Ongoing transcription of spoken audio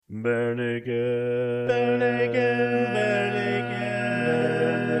Barenaked. Barenaked.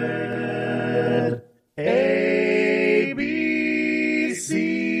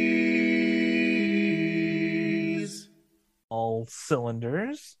 ABCs. All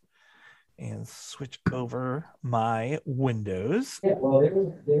cylinders. And switch over my windows. Yeah, well,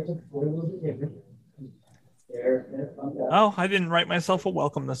 there's a little bit different. Oh, I didn't write myself a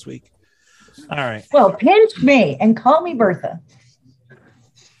welcome this week. All right. Well, pinch me and call me Bertha.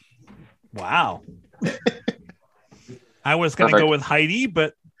 Wow. I was going to go with Heidi,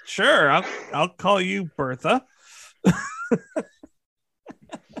 but sure, I'll call you Bertha.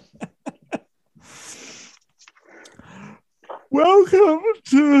 Welcome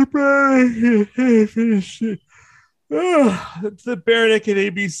to the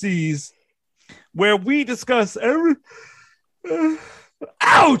Barenaked ABCs, where we discuss every.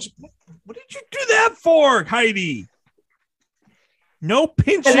 Ouch! What did you do that for, Heidi? No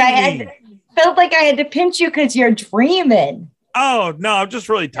pinching me. Felt like I had to pinch you because you're dreaming. Oh no, I'm just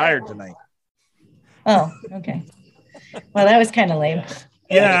really tired tonight. Oh, okay. Well, that was kind of lame.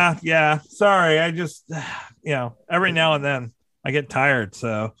 Yeah. Sorry, I just every now and then I get tired.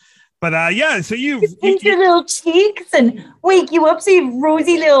 So, but so you pinch your little cheeks and wake you up so you have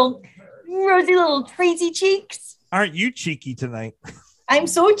rosy little crazy cheeks. Aren't you cheeky tonight? I'm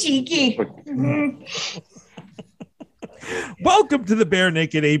so cheeky. Welcome to the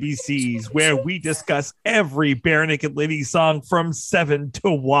Barenaked ABCs, where we discuss every Barenaked Lady song from 7 to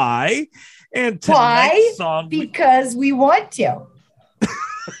Y. And tonight's song, because we want to.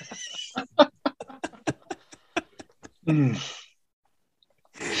 And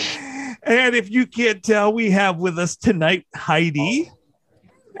if you can't tell, we have with us tonight Heidi.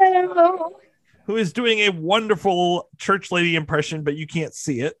 Hello. Who is doing a wonderful church lady impression, but you can't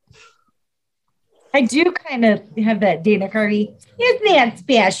see it. I do kind of have that Dana Carvey. Isn't that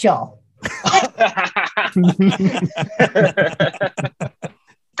special?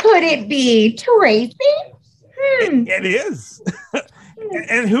 Could it be Tracy? It is.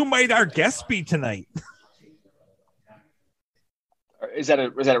 And who might our guest be tonight? Is that a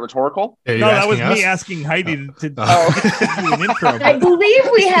rhetorical? No, that was me asking Heidi to do an intro. I believe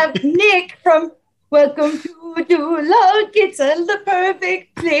we have Nick from Welcome to Duloc. It's the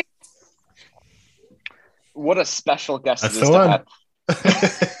perfect place. What a special guest That's it is the to one. have.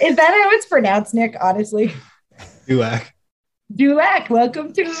 Is that how it's pronounced, Nick? Honestly. Dulac. Dulac.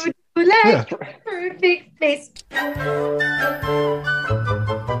 Welcome to Dulac. Yeah. Perfect place.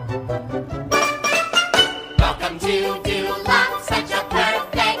 Welcome to Duloc, such a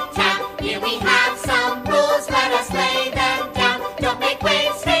perfect town. Here we have some rules, let us lay them down. Don't make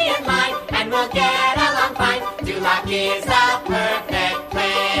waves, stay in line, and we'll get along fine. Duloc is a perfect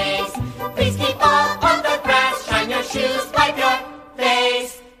place. Please keep all on the grass, shine your shoes, wipe your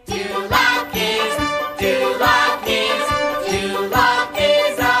face. Duloc is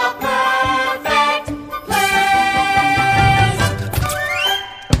a perfect place.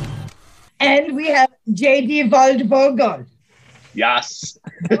 And we have J.D. Waldvogel. Yes.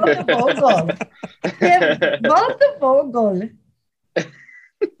 Waldvogel. Waldvogel.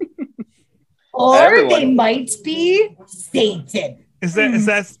 Or they might be Satan. Is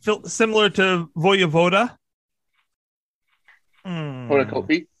that similar to Voyevoda?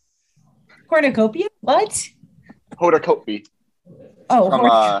 Hodakopy. Cornucopia? What? Hodakopy. Oh, From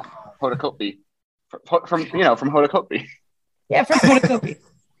Hodakopy. From Hodakopy. yeah, from Cornucopia.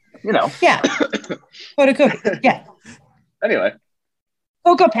 Yeah. Cornucopia. Yeah. Anyway.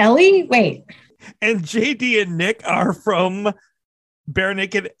 Cocopelli? Wait. And JD and Nick are from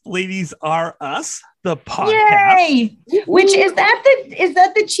Barenaked Ladies Are Us, the podcast. Yay! Which is that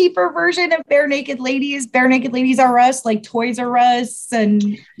the cheaper version of Barenaked Ladies? Barenaked Ladies Are Us, like Toys R Us,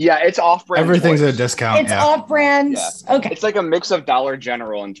 and Yeah, it's off-brand. Everything's toys. a discount. it's off-brand. Yeah. Okay. It's like a mix of Dollar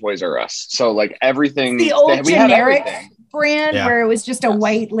General and Toys R Us. So like everything. The old we have generic everything. brand Yeah. where it was just a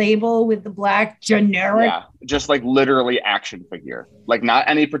white label with the black generic. Yeah, just like literally action figure. Like not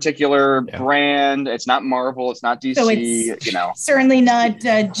any particular brand. It's not Marvel. It's not DC. So it's certainly Mm-hmm.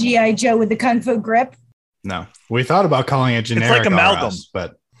 not G.I. Joe with the Kung Fu grip. No, we thought about calling it generic, amalgam. RS,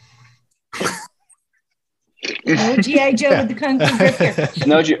 but No G.I. Joe with the Kung Fu grip here.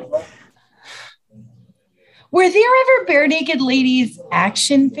 No, Were there ever Barenaked Ladies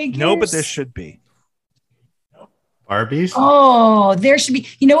action figures? No, but there should be. Barbies. Oh, there should be.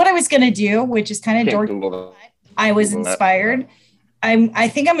 You know what I was going to do, which is kind of Can't dorky. Google that. I was Google that. inspired. I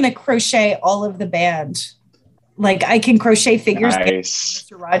think I'm going to crochet all of the band. Like I can crochet figures, Nice.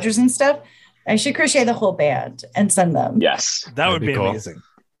 Mr. Rogers and stuff. I should crochet the whole band and send them. Yes. That would be cool. amazing.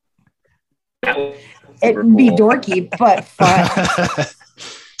 It'd be dorky, but fun.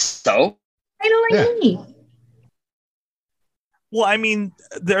 So I don't like me. Well, I mean,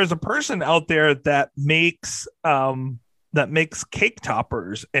 there's a person out there that makes cake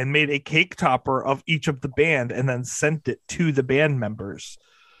toppers and made a cake topper of each of the band and then sent it to the band members.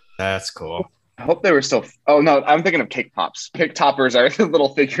 That's cool. I hope they were still. Oh no, I'm thinking of cake pops. Cake toppers are the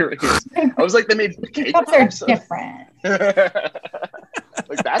little figurines. I was like, they made cake Cups pops. are different.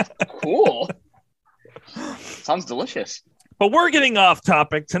 Like, that's cool. Sounds delicious. But we're getting off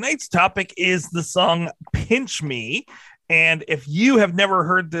topic. Tonight's topic is the song Pinch Me. And if you have never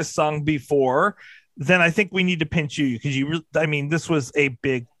heard this song before, then I think we need to pinch you because this was a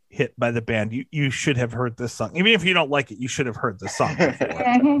big hit by the band. You should have heard this song. Even if you don't like it, you should have heard this song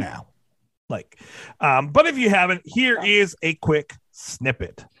before now. But if you haven't, here is a quick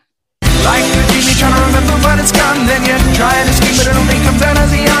snippet. Like a dreamy trying to remember when it's gone. Then you try to scream, but it only comes out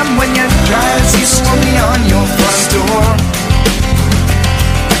as a yawn when you try to see the one beyond your front door.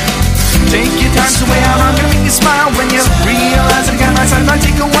 Take your time to weigh out, I'm gonna make you smile when you realize it again. Might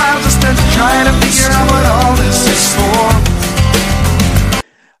take a while just to try to figure out what all this is for.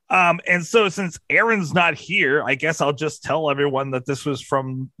 And so since Aaron's not here, I guess I'll just tell everyone that this was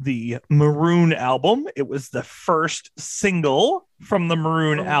from the Maroon album. It was the first single from the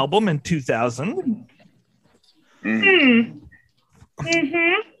Maroon album in 2000.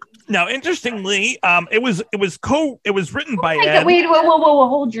 Now, interestingly, it was written by Ed. Wait, whoa,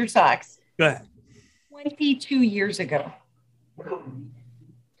 hold your socks. Go ahead. 22 years ago.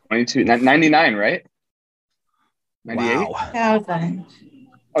 99, right? 98? Wow. 2000.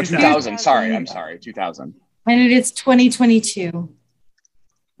 Oh, 2000. Sorry, I'm sorry. 2000. And it's 2022.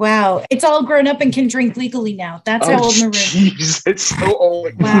 Wow. It's all grown up and can drink legally now. That's how old Maroon. Jeez, it's so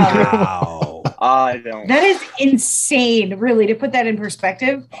old. Wow. I don't. That is insane, really, to put that in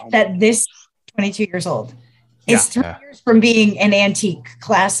perspective, that this 22 years old is 3 years from being an antique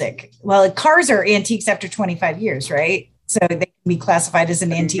classic. Well, cars are antiques after 25 years, right? So they can be classified as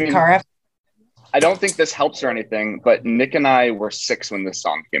an antique car. I don't think this helps or anything, but Nick and I were 6 when this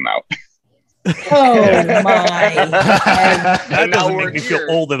song came out. Oh my! That doesn't make me feel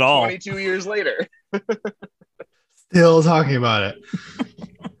old at all. 22 years later, Still talking about it.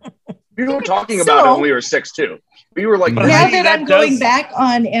 we were talking about it when we were 6 too. We were like, now that I'm going back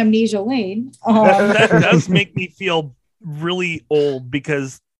on Amnesia Lane, that does make me feel really old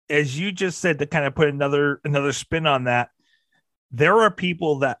because, as you just said, to kind of put another spin on that, there are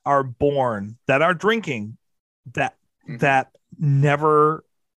people that are born that are drinking that never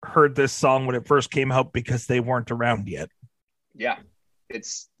heard this song when it first came out because they weren't around yet. Yeah,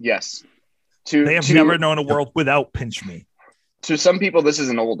 it's yes. They have never known a world without Pinch Me. To some people, this is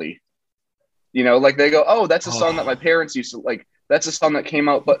an oldie. You know, like they go, "Oh, that's a song that my parents used to like." That's a song that came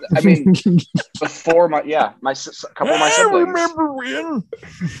out, but I mean, before my couple of my siblings. I remember when.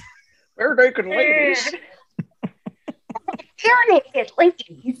 Bare Naked Ladies. Bare Naked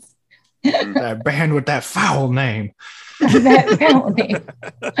Ladies. That band with that foul name. That foul name.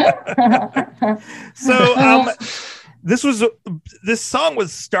 So this song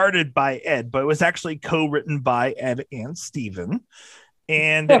was started by Ed, but it was actually co-written by Ed and Steven.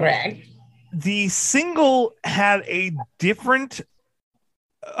 And correct. The single had a different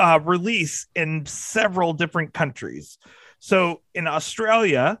release in several different countries. So in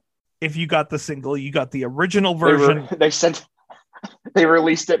Australia, if you got the single, you got the original version. They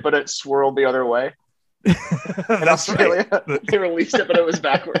released it, but it swirled the other way. In Australia, right. They released it, but it was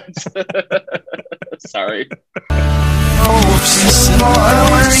backwards. Sorry.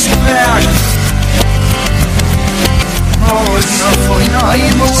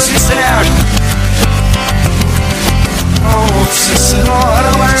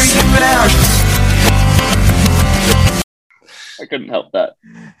 I couldn't help that.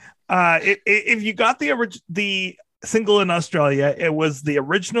 If you got the single in Australia, it was the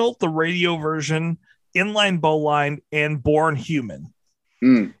original, the radio version, Inline Bowline, and Born Human.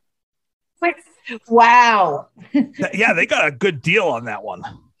 Wow. Yeah, they got a good deal on that one.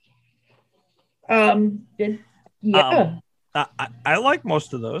 Yeah. I like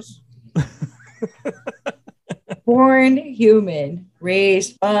most of those. Born Human,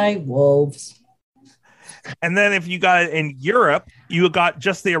 raised by wolves. And then if you got it in Europe, you got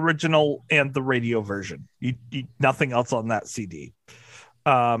just the original and the radio version. You nothing else on that CD.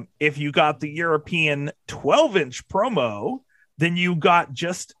 If you got the European 12-inch promo, then you got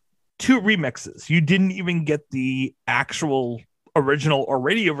just 2 remixes. You didn't even get the actual original or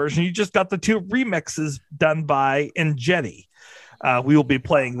radio version. You just got the 2 remixes done by Enjeti. We will be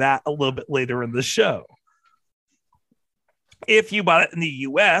playing that a little bit later in the show. If you bought it in the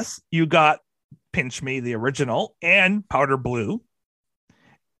US, you got Pinch Me, the original, and Powder Blue.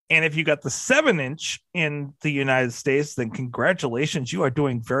 And if you got the 7-inch in the United States, then congratulations, you are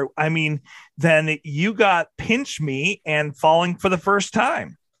doing very. I mean, then you got Pinch Me and Falling for the First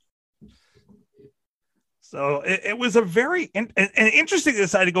Time. So it was a very and interesting to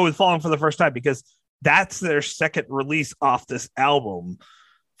decide to go with Falling for the First Time because that's their second release off this album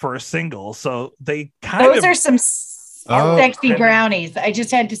for a single. So they those are some sexy brownies. I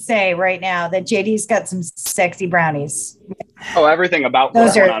just had to say right now that JD's got some sexy brownies. Oh, everything about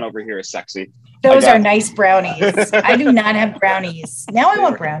what's going on over here is sexy. Those are nice brownies. I do not have brownies. Now I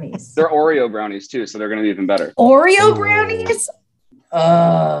want brownies. They're Oreo brownies too, so they're going to be even better. Oreo brownies?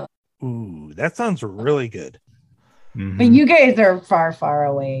 Ooh, that sounds really good. Mm-hmm. But you guys are far, far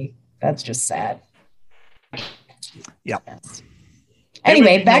away. That's just sad. Yeah.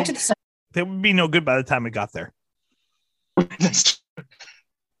 Anyway, back to the song. They would be no good by the time we got there.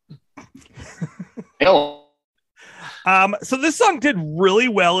 So this song did really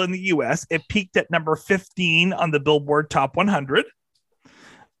well in the US. It peaked at number 15 on the Billboard Top 100.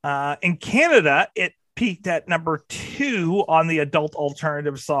 In Canada, it peaked at number 2 on the Adult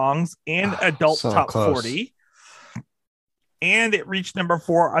Alternative Songs and Adult Top close. 40. And it reached number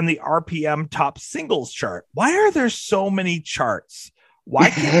 4 on the RPM Top Singles chart. Why are there so many charts?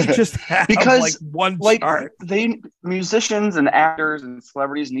 Why can't you just have because one chart? Musicians and actors and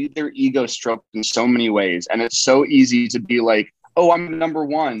celebrities need their ego stroked in so many ways, and it's so easy to be like, "Oh, I'm number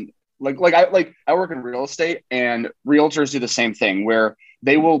one." I work in real estate, and realtors do the same thing where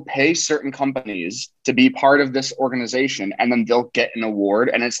they will pay certain companies to be part of this organization, and then they'll get an award,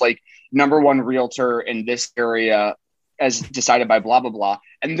 and it's like number one realtor in this area as decided by blah blah blah,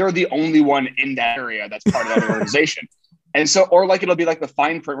 and they're the only one in that area that's part of that organization. And so, or like it'll be like the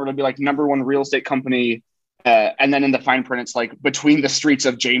fine print where it'll be like number one real estate company. And then in the fine print, it's like between the streets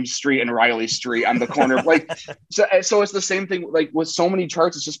of James Street and Riley Street on the corner. So it's the same thing. Like with so many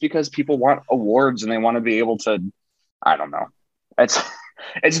charts, it's just because people want awards and they want to be able to, I don't know. It's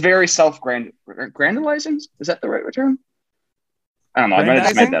very self-grandizing. Is that the right term? I don't know. I might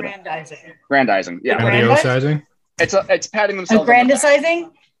have just made that up. Grandizing. Yeah. Grandiosizing? It's patting themselves.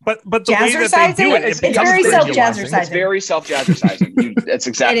 Aggrandizing? But the way that they do it, it's very self-jazzercising. It's very self-jazzercising. That's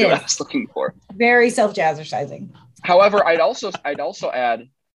exactly what I was looking for. Very self-jazzercising. However, I'd also add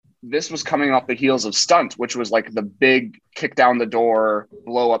this was coming off the heels of Stunt, which was like the big kick down the door,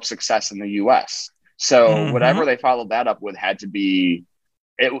 blow up success in the US. So whatever they followed that up with had to be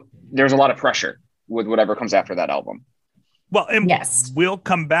there's a lot of pressure with whatever comes after that album. Well, and yes, we'll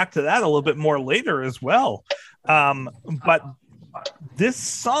come back to that a little bit more later as well. But this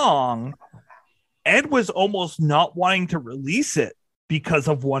song, Ed was almost not wanting to release it because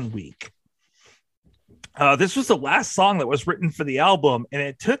of 1 week. This was the last song that was written for the album, and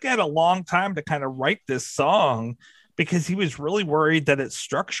it took Ed a long time to kind of write this song because he was really worried that its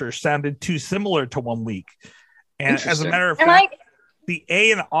structure sounded too similar to 1 week. And as a matter of fact, the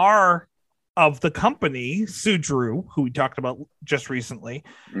A&R of the company, Sue Drew, who we talked about just recently,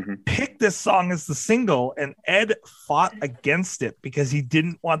 picked this song as the single, and Ed fought against it because he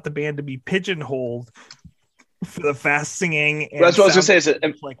didn't want the band to be pigeonholed for the fast singing. And that's what I was going to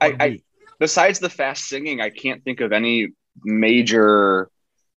say. Besides the fast singing, I can't think of any major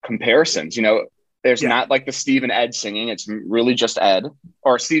comparisons. You know, there's not like the Steve and Ed singing. It's really just Ed,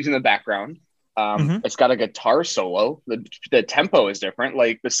 or Steve's in the background. It's got a guitar solo. The tempo is different.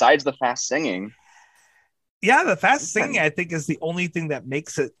 Like besides the fast singing. Yeah, the fast singing, I think, is the only thing that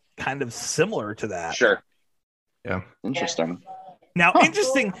makes it kind of similar to that. Sure. Yeah. Interesting. Now,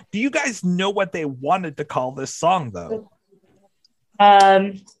 interesting. Do you guys know what they wanted to call this song, though?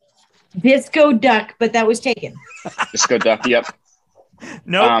 Disco Duck, but that was taken. Disco Duck, yep.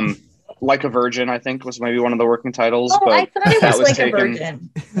 No. Like a Virgin, I think, was maybe one of the working titles. Oh, but I thought it was Like taken. a Virgin.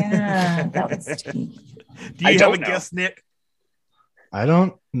 Yeah, that was taken. Do you have a guess, Nick? I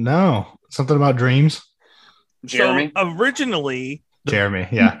don't know. Something about dreams? Jeremy? So originally, Jeremy,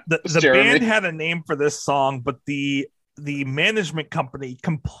 yeah. The band had a name for this song, but the management company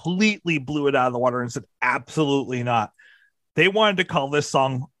completely blew it out of the water and said, absolutely not. They wanted to call this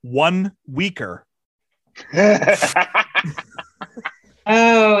song One Weaker.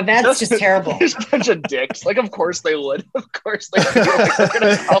 Oh, that's just terrible. There's a bunch of dicks. Like, of course they would. Of course they would.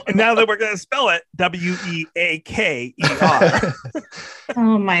 And now that we're going to spell it, Weaker.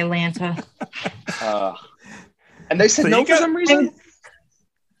 Oh, my Lanta. And they said no for some reason?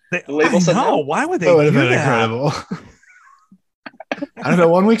 The label said no. Why would they That would have do been that? incredible. I don't know.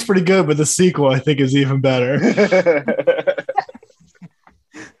 1 week's pretty good, but the sequel, I think, is even better.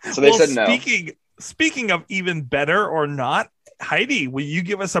 So they said no. Speaking of even better or not, Heidi, will you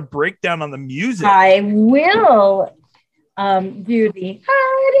give us a breakdown on the music? I will. do the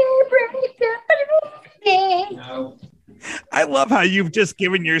heartache break. No. I love how you've just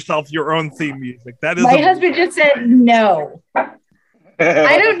given yourself your own theme music. That is My husband just said no.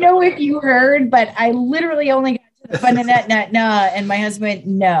 I don't know if you heard, but I literally only got to the fun of that, nah, and my husband went,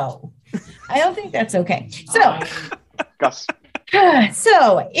 no. I don't think that's okay. So, Gus.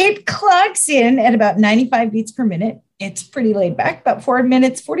 so it clocks in at about 95 beats per minute. It's pretty laid back, about 4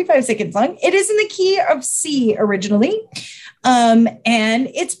 minutes, 45 seconds long. It is in the key of C originally. And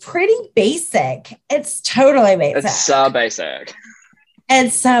it's pretty basic. It's totally basic. It's so basic. And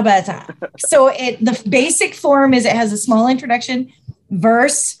sabata. So the basic form is it has a small introduction,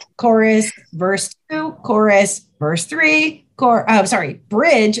 verse, chorus, verse 2, chorus, verse 3,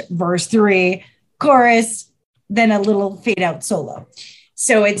 bridge, verse 3, chorus, then a little fade out solo.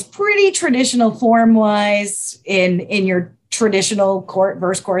 So it's pretty traditional form wise in your traditional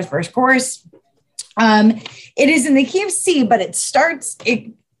verse, chorus, verse, chorus. It is in the key of C, but it starts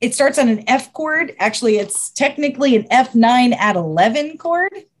on an F chord. Actually, it's technically an F9 at 11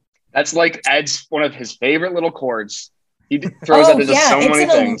 chord. That's like Ed's one of his favorite little chords. He throws that into so many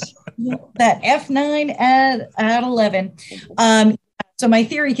things. That F9 at 11. So my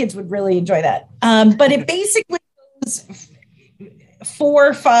theory kids would really enjoy that. But it basically goes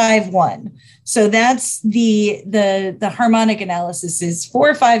 4, 5, 1. So that's the harmonic analysis is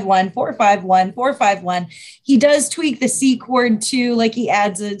 4, 5, 1, 4, 5, 1, 4, 5, 1. He does tweak the C chord too, like he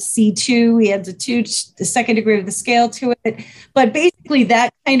adds a C2, he adds a 2, the second degree of the scale to it. But basically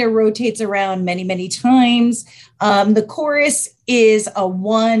that kind of rotates around many, many times. The chorus is a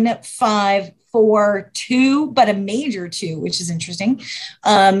 1, 5, 4, 2, but a major 2, which is interesting.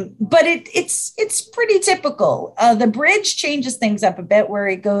 But it's pretty typical. The bridge changes things up a bit where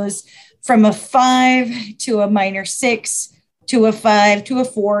it goes from a 5 to a minor 6 to a 5 to a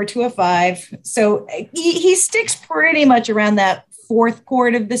 4 to a 5. So he sticks pretty much around that fourth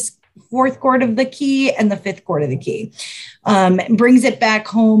chord of the key and the fifth chord of the key. Brings it back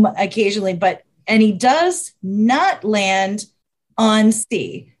home occasionally, and he does not land on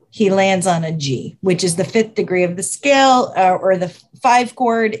C. He lands on a G, which is the fifth degree of the scale or the 5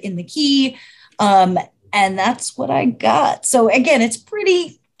 chord in the key. And that's what I got. So again, it's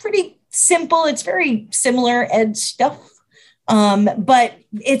pretty simple. It's very similar Ed stuff. But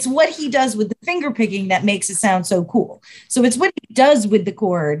it's what he does with the finger picking that makes it sound so cool. So it's what he does with the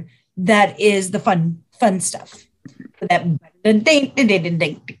chord that is the fun stuff. That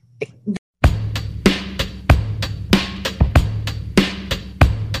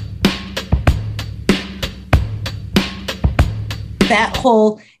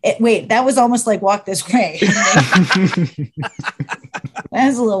that was almost like Walk This Way.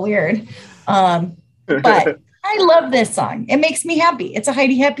 That's a little weird. But I love this song. It makes me happy. It's a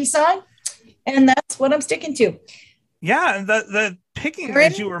Heidi happy song. And that's what I'm sticking to. Yeah. And the picking,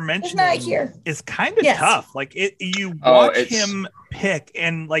 as you were mentioning, is kind of tough. Like you watch him pick,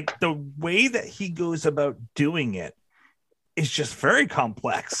 and like the way that he goes about doing it is just very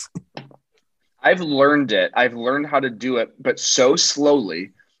complex. I've learned it. I've learned how to do it, but so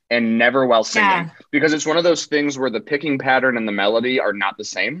slowly and never while singing, because it's one of those things where the picking pattern and the melody are not the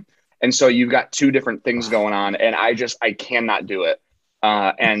same. And so you've got two different things going on, and I cannot do it.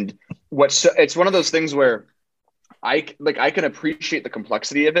 And it's one of those things where I can appreciate the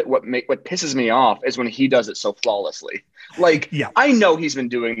complexity of it. What pisses me off is when he does it so flawlessly. Like, I know he's been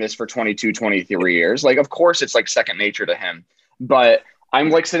doing this for 22, 23 years. Like, of course it's like second nature to him, but I'm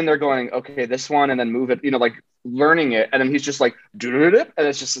like sitting there going, okay, this one, and then move it, like learning it. And then he's just like, and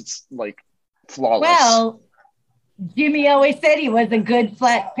it's like flawless. Well, Jimmy always said he was a good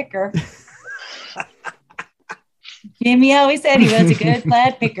flat picker. Jimmy always said he was a good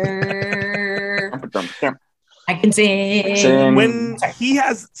flat picker. I can sing. When he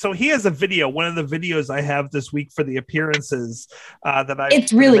has a video, one of the videos I have this week for the appearances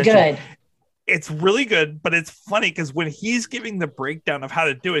it's really good. It's really good, but it's funny because when he's giving the breakdown of how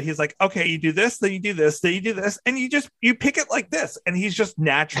to do it, he's like, okay, you do this, then you do this, then you do this, and you pick it like this. And he's just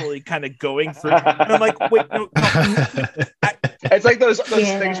naturally kind of going through. And I'm like, wait, no. It's like those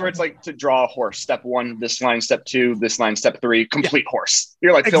things where it's like to draw a horse. Step 1, this line, step 2, this line, step 3, complete horse.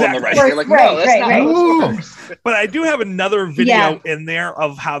 You're like filling the rest. You're like, no, that's not how it works. But I do have another video in there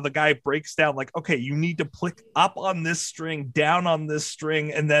of how the guy breaks down, like, okay, you need to pick up on this string, down on this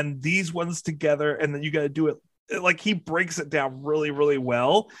string, and then these ones together, and then you got to do it. Like, he breaks it down really, really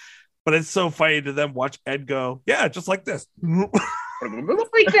well. But it's so funny to then watch Ed go, yeah, just like this.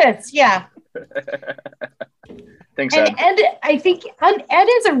 Like this, yeah. Thanks, and Ed. I think Ed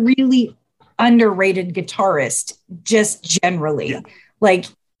is a really underrated guitarist, just generally. Like,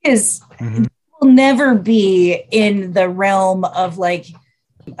 his will never be in the realm of like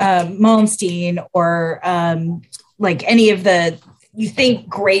Malmsteen or like any of the you think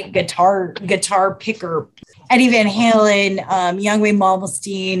great guitar picker. Eddie Van Halen, Yngwie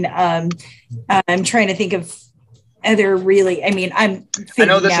Malmsteen. I'm trying to think of other really. I mean, I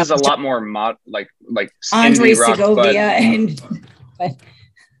know this is a lot more like Andre indie rock, Segovia and.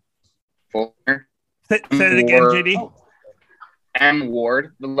 Say it again, JD. M.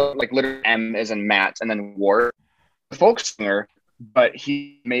 Ward, like literally M as in Matt, and then Ward, the folk singer, but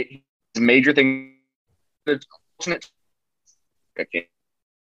he made his major thing.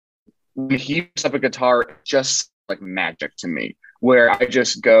 When he picks up a guitar, it's just like magic to me, where I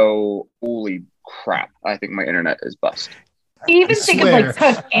just go, holy crap, I think my internet is bust. You even think of like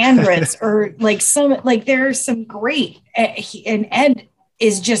Tuck Andretz or like there are some great, and Ed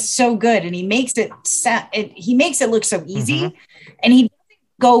is just so good, and he makes it look so easy, and he doesn't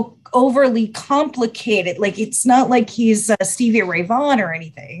go overly complicated. Like it's not like he's Stevie Ray Vaughan or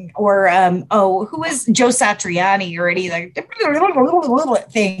anything, or who is Joe Satriani or any like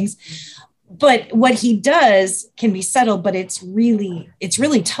things. But what he does can be subtle, but it's really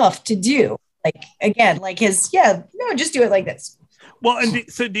tough to do. Like again, like just do it like this. Well, and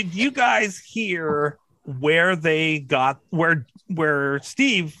so did you guys hear where they got where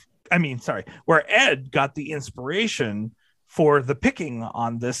Ed got the inspiration for the picking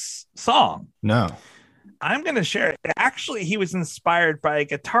on this song? No. I'm going to share it. Actually, he was inspired by a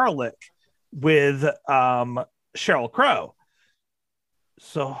guitar lick with Sheryl Crow.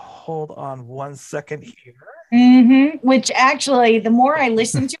 So hold on one second here. Which actually, the more I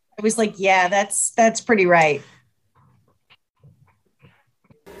listened to it, I was like, yeah, that's pretty right.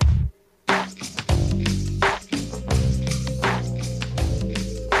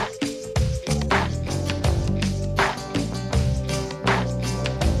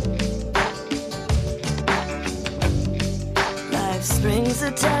 Springs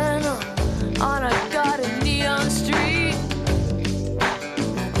eternal on a garden neon street.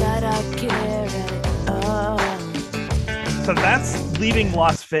 Not that I care at all. So that's Leaving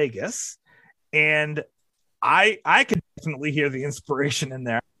Las Vegas, and I could definitely hear the inspiration in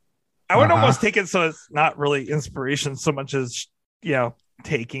there. I would almost take it so it's not really inspiration so much as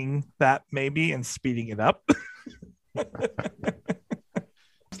taking that maybe and speeding it up.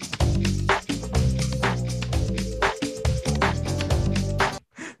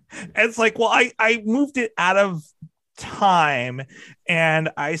 It's like, well, I moved it out of time and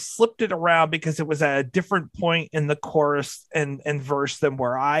I slipped it around because it was at a different point in the chorus and verse than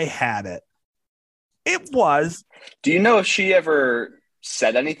where I had it. It was. Do you know if she ever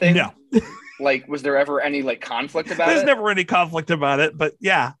said anything? No. Like, was there ever any like conflict about it? There's never any conflict about it, but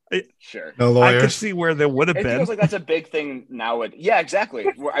yeah. Sure. No lawyers. I could see where there would have been. It feels like that's a big thing now. Yeah, exactly.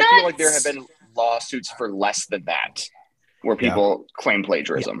 I feel like there have been lawsuits for less than that where people claim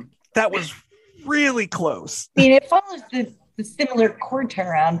plagiarism. Yeah. That was really close. I mean, it follows the similar chord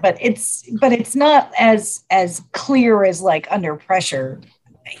turnaround, but it's not as clear as like Under Pressure.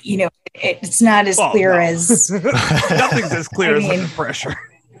 It's not as clear as nothing's as clear as Under Pressure.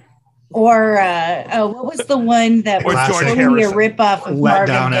 Or what was the one that was totally a ripoff of Let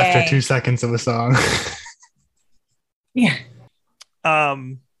Marvin Down Gaye? after 2 seconds of a song. Yeah.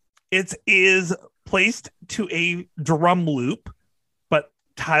 It is placed to a drum loop, but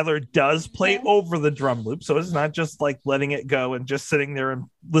Tyler does play over the drum loop, so it's not just like letting it go and just sitting there and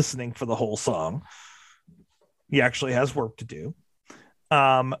listening for the whole song. He actually has work to do.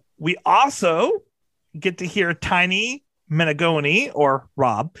 We also get to hear Tiny Menegoni, or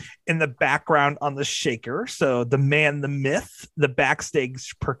Rob, in the background on the shaker. So the man, the myth, the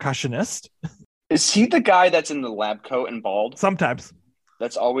backstage percussionist. Is he the guy that's in the lab coat and bald? Sometimes.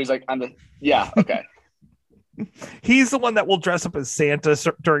 That's always like on the. Yeah. Okay. He's the one that will dress up as Santa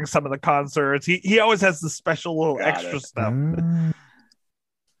during some of the concerts. He always has the special little extra stuff. And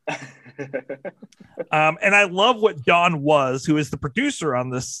I love what Don Was, who is the producer on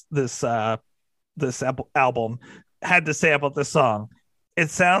this album, had to say about this song. It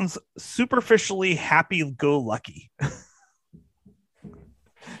sounds superficially happy-go-lucky.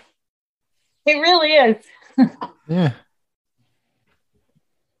 It really is. Yeah.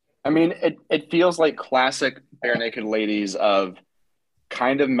 I mean, it feels like classic Bare Naked Ladies of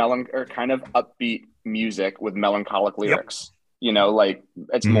kind of kind of upbeat music with melancholic lyrics. Yep. Like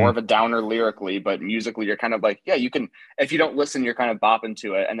it's more of a downer lyrically, but musically you're kind of like, yeah, you can, if you don't listen, you're kind of bopping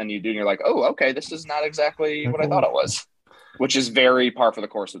to it. And then you do, and you're like, oh, okay, this is not exactly what I thought it was, which is very par for the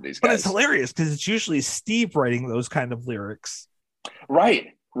course of these guys. But it's hilarious because it's usually Steve writing those kind of lyrics.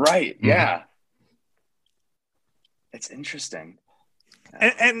 Right. Yeah. It's interesting.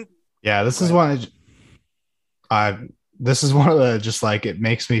 And Yeah, this is one. This is one of the just like it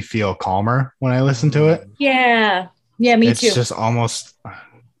makes me feel calmer when I listen to it. Yeah. Yeah, me It's too. just almost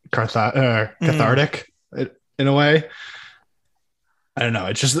cathartic in a way. I don't know.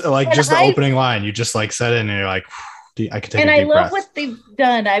 It's just like And just the I- opening line. You just like set it and you're like, I can take And a I deep love breath. what they've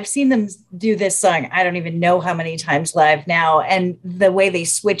done. I've seen them do this song. I don't even know how many times live now. And the way they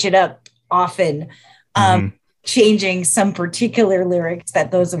switch it up often, Mhm. changing some particular lyrics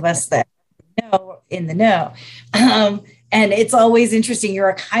that those of us that know in the know. And it's always interesting.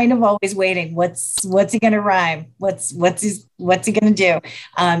 You're kind of always waiting. What's he going to rhyme? What's he going to do?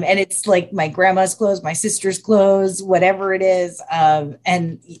 And it's like my grandma's clothes, my sister's clothes, whatever it is,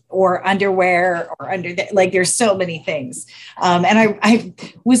 and or underwear or like there's so many things. And I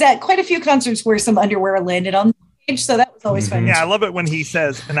was at quite a few concerts where some underwear landed on the stage, so that was always fun. Yeah, I love it when he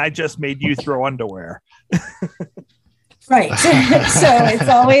says, "And I just made you throw underwear." Right. So it's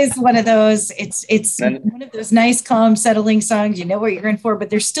always one of those, it's one of those nice, calm, settling songs. You know what you're in for, but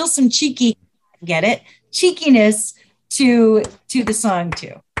there's still some cheekiness to the song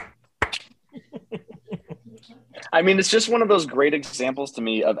too. I mean, it's just one of those great examples to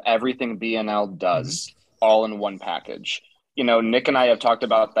me of everything BNL does all in one package. You know, Nick and I have talked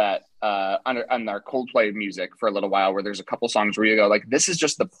about that on our Coldplay music for a little while, where there's a couple songs where you go like, this is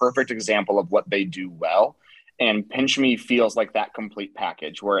just the perfect example of what they do well. And Pinch Me feels like that complete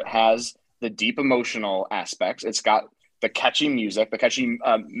package where it has the deep emotional aspects. It's got the catchy music, the catchy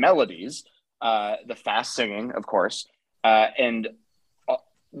melodies, the fast singing, of course, and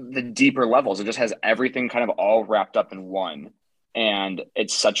the deeper levels. It just has everything kind of all wrapped up in one. And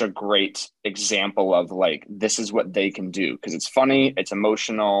it's such a great example of like, this is what they can do because it's funny, it's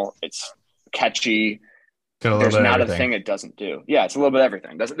emotional, it's catchy. There's not a thing it doesn't do. Yeah, it's a little bit of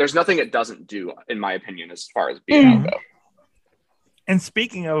everything. There's nothing it doesn't do, in my opinion, as far as BNL go. And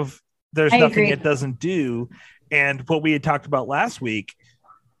speaking of, there's nothing it doesn't do, and what we had talked about last week,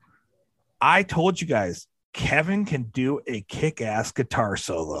 I told you guys, Kevin can do a kick-ass guitar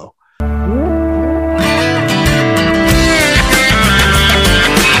solo.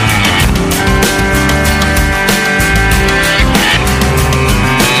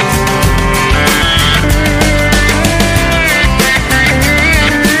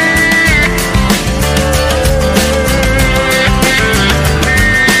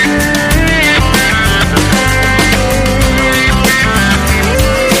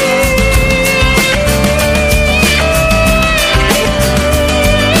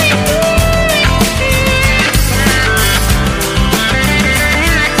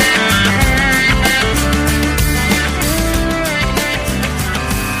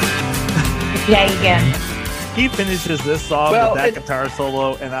 Yeah, you can. He finishes this song with that guitar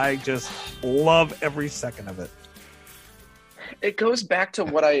solo, and I just love every second of it. It goes back to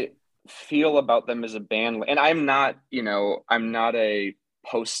what I feel about them as a band. And I'm not a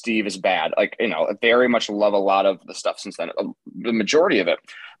post Steve is bad. Like, I very much love a lot of the stuff since then, the majority of it.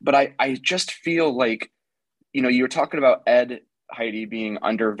 But I just feel like, you were talking about Ed Heidi being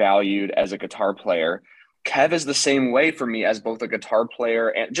undervalued as a guitar player. Kev is the same way for me as both a guitar player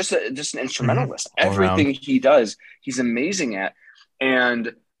and just an instrumentalist. Everything he does, he's amazing at.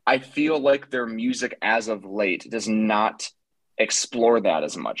 And I feel like their music as of late does not explore that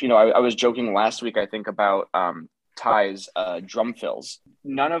as much. I was joking last week, I think, about Ty's drum fills.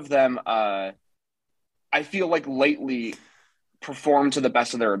 None of them, I feel like lately perform to the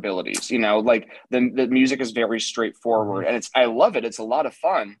best of their abilities. Like the music is very straightforward and I love it. It's a lot of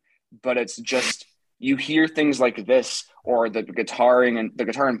fun, but it's just, you hear things like this or the guitar and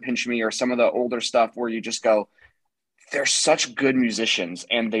Pinch Me or some of the older stuff where you just go, they're such good musicians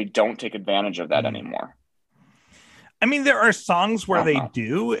and they don't take advantage of that anymore. I mean, there are songs where they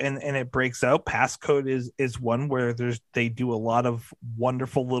do, and it breaks out. Passcode is one where they do a lot of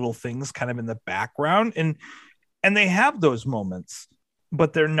wonderful little things kind of in the background, and they have those moments,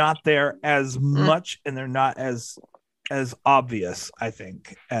 but they're not there as much, and they're not as obvious, I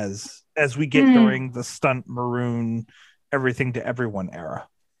think, as we get during the stunt Maroon Everything to Everyone era.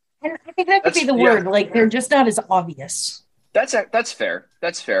 And I think that could be the word. Like, they're just not as obvious. That's fair.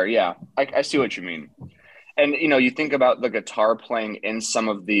 That's fair. Yeah, I see what you mean. And, you think about the guitar playing in some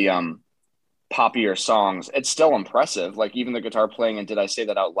of the poppier songs, it's still impressive. Like even the guitar playing, and Did I Say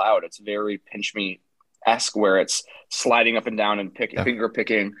That Out Loud? It's very Pinch Me-esque where it's sliding up and down and finger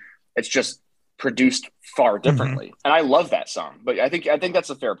picking. It's just produced far differently. And I love that song. But I think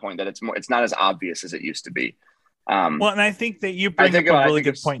that's a fair point, that it's not as obvious as it used to be. Well, and I think that you bring up a really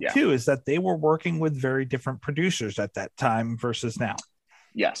good point too, is that they were working with very different producers at that time versus now.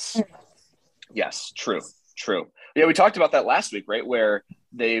 Yes, true. Yeah, we talked about that last week, right? Where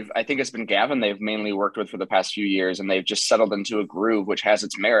I think it's been Gavin they've mainly worked with for the past few years, and they've just settled into a groove which has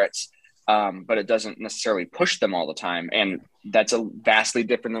its merits, but it doesn't necessarily push them all the time. And that's a vastly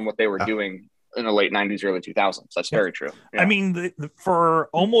different than what they were doing in the late 90s, early 2000s. That's very true. Yeah. I mean, for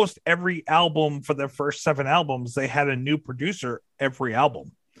almost every album, for their first 7 albums, they had a new producer every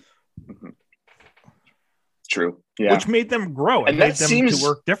album. Mm-hmm. True. Yeah. Which made them grow and And made that them seems- to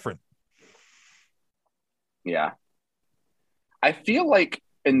work different. Yeah. I feel like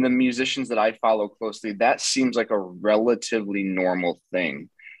in the musicians that I follow closely, that seems like a relatively normal thing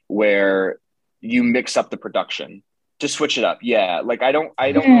where you mix up the production to switch it up. Yeah. Like I don't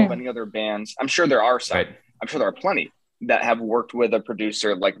know of any other bands. I'm sure there are some. Right. I'm sure there are plenty that have worked with a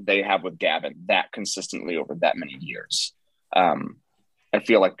producer like they have with Gavin that consistently over that many years. I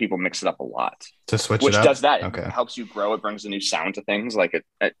feel like people mix it up a lot, To switch which it up. does that. Okay. It helps you grow. It brings a new sound to things. Like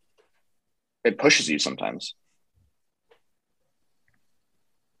it pushes you sometimes.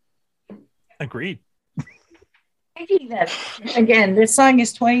 Agreed. I think that again, this song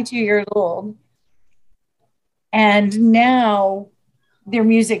is 22 years old, and now their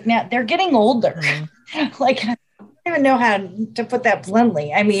music now they're getting older. Like I don't even know how to put that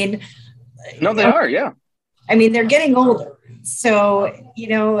bluntly. I mean, No, they are. Yeah. I mean they're getting older, so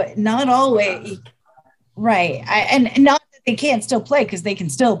not always right. And not that they can't still play because they can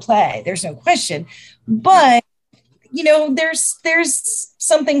still play. There's no question, but there's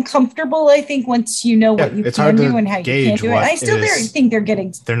something comfortable, I think, once you know what you it's can hard to do and how you gauge can't do it. what I still is- think they're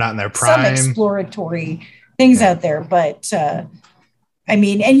getting They're not in their some prime. exploratory things out there, but I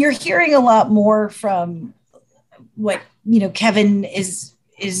mean, and you're hearing a lot more from what Kevin is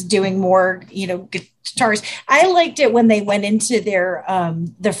doing more, guitars. I liked it when they went into their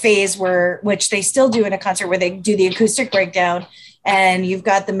the phase which they still do in a concert where they do the acoustic breakdown, and you've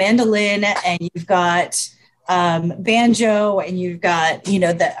got the mandolin and you've got banjo and you've got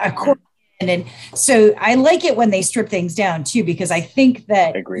the accordion, and so I like it when they strip things down too, because I think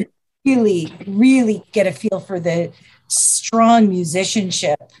that I agree. you really get a feel for the strong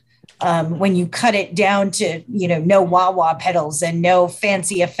musicianship when you cut it down to no wah-wah pedals and no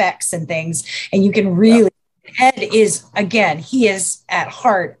fancy effects and things, and you can really Ed is, again, he is at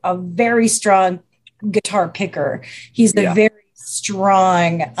heart a very strong guitar picker. He's a very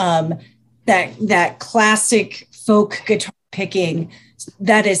strong that classic folk guitar picking.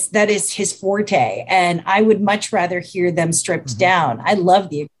 That is his forte, and I would much rather hear them stripped down. I love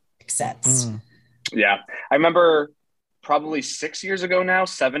the acoustic sets. Yeah. I remember probably 7 years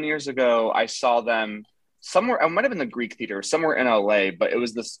ago, I saw them somewhere. I might have been the Greek Theater, somewhere in LA, but it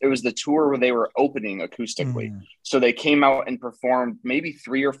was the tour where they were opening acoustically. So they came out and performed maybe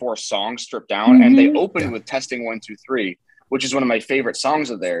 3 or 4 songs stripped down, and they opened with Testing 1 2 3, which is one of my favorite songs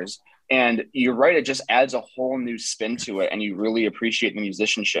of theirs. And you're right, it just adds a whole new spin to it, and you really appreciate the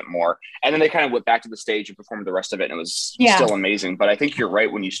musicianship more. And then they kind of went back to the stage and performed the rest of it, and it was still amazing. But I think you're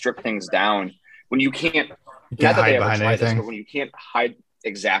right, when you strip things down, when you can't, not that they ever try this, but when you can't hide,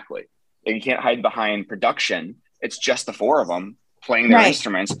 exactly, and you can't hide behind production, it's just the 4 of them playing their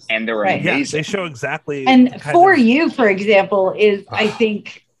instruments, and they're amazing. Yeah, they show exactly. And For You, for example, is I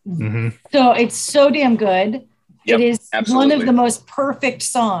think so. It's so damn good. Yep, it is absolutely. one of the most perfect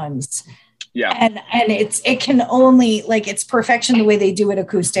songs. Yeah. And it can only, like, it's perfection the way they do it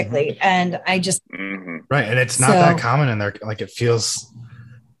acoustically. And I just right. And it's not that common in there. Like, it feels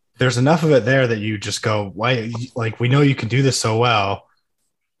there's enough of it there that you just go, why? Like, we know you can do this so well.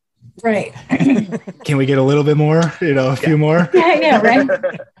 Right. Can we get a little bit more? A few more? Yeah, I know, right?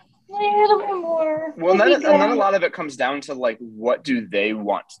 A little bit more. Well, and then a lot of it comes down to, like, what do they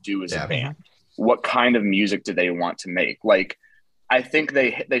want to do as a band? What kind of music do they want to make? Like, I think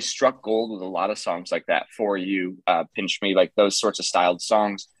they struck gold with a lot of songs like that. For You, Pinch Me, like those sorts of styled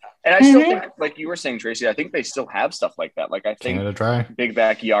songs. And I still think, like you were saying, Tracy, I think they still have stuff like that. Like, I think Canada Dry. Big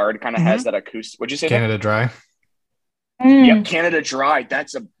Backyard kind of has that acoustic. What'd you say? Canada Dry. Yep, Canada Dry.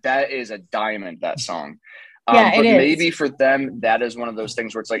 That is a diamond, that song. Yeah, but it is. maybe for them, that is one of those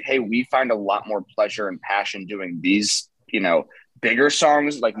things where it's like, hey, we find a lot more pleasure and passion doing these, bigger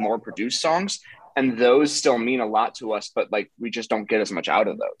songs, like more produced songs. And those still mean a lot to us, but like, we just don't get as much out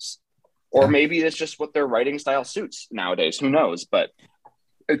of those. Or maybe it's just what their writing style suits nowadays. Who knows? But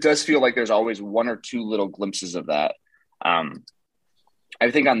it does feel like there's always 1 or 2 little glimpses of that. I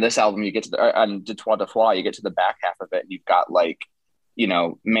think on this album, you get to on De Trois de Fois, you get to the back half of it, and you've got, like,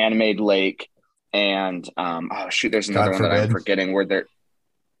 Man-Made Lake, and there's another one that I'm forgetting where they're.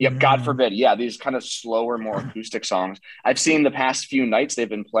 Yep, God Forbid. Yeah, these kind of slower, more acoustic songs. I've seen the past few nights they've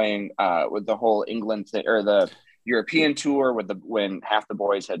been playing with the whole England or the European tour when half the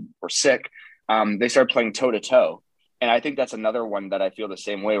boys were sick. They started playing Toe to Toe, And I think that's another one that I feel the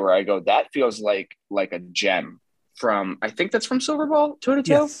same way, where I go, that feels like a gem from, I think that's from Silverball, Toe to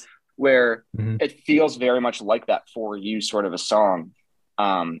Toe, Yes. where it feels very much like that For You sort of a song.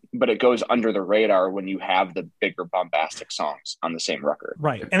 But it goes under the radar when you have the bigger bombastic songs on the same record.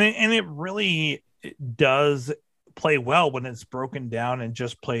 Right. And it really does play well when it's broken down and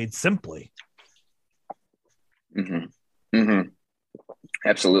just played simply.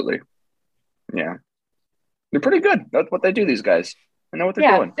 Absolutely. Yeah. They're pretty good. That's what they do, these guys. They know what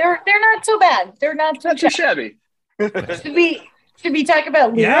they're doing. They're not so bad. They're not Not too shabby. Should we talk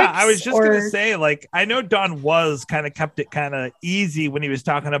about lyrics? Yeah, I was just gonna say, like, I know Don Was kind of kept it kind of easy when he was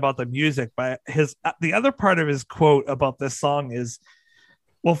talking about the music, but the other part of his quote about this song is,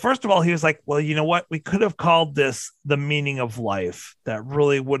 well, first of all, he was like, well, you know what? We could have called this The Meaning of Life. That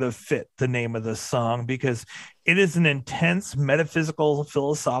really would have fit the name of this song, because it is an intense metaphysical,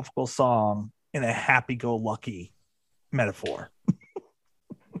 philosophical song in a happy-go-lucky metaphor.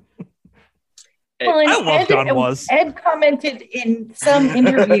 Well, and I love Don Was. Ed commented in some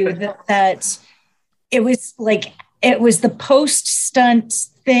interview that it was the post-stunt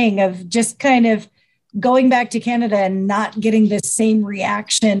thing of just kind of going back to Canada and not getting the same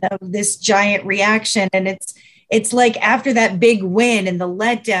reaction of this giant reaction. And it's like after that big win and the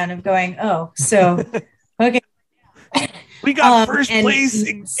letdown of going, oh, so, okay. We got first place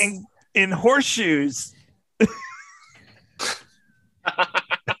in horseshoes.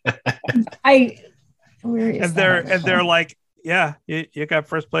 They're like, yeah, you got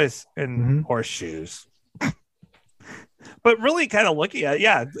first place in horseshoes. But really kind of looking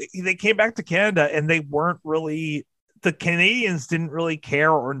at, they came back to Canada and they weren't really, the Canadians didn't really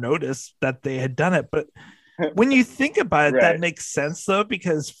care or notice that they had done it. But when you think about it, that makes sense though,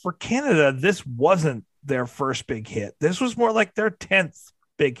 because for Canada, this wasn't their first big hit. This was more like their 10th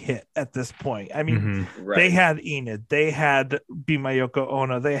big hit at this point. I mean, they had Enid, they had Be My Yoko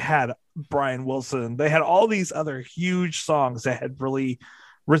Ono, they had Brian Wilson, they had all these other huge songs that had really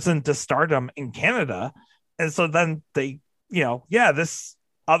risen to stardom in Canada. And so then they, this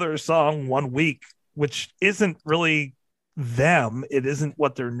other song, One Week, which isn't really them, it isn't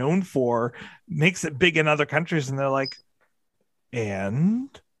what they're known for, makes it big in other countries. And they're like, and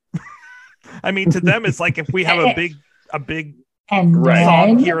I mean, to them, it's like if we have a big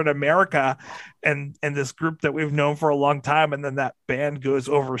song here in America and this group that we've known for a long time, and then that band goes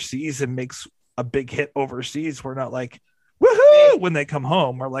overseas and makes a big hit overseas, we're not like, woohoo, when they come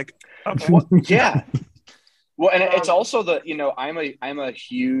home. We're like, okay. Yeah. Well, and it's also I'm a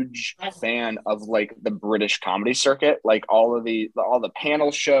huge fan of like the British comedy circuit, like all the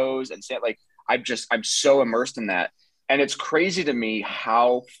panel shows and like I'm so immersed in that. And it's crazy to me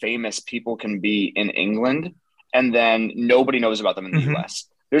how famous people can be in England and then nobody knows about them in the US.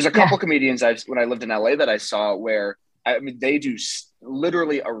 There's a couple comedians when I lived in LA that I saw where, I mean, they do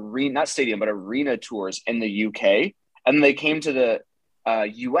literally not stadium, but arena tours in the UK. And they came to the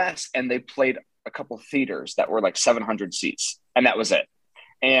US and they played a couple theaters that were like 700 seats, and that was it.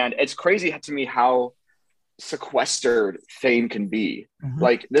 And it's crazy to me how sequestered fame can be.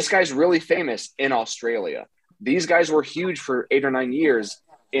 Like, this guy's really famous in Australia. These guys were huge for 8 or 9 years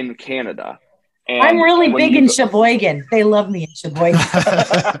in Canada. And I'm really big in Sheboygan. They love me in Sheboygan.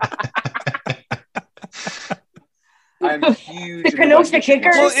 I'm huge. The Kenosha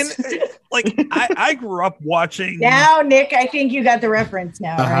Kickers. Well, and, like I grew up watching. Now, Nick, I think you got the reference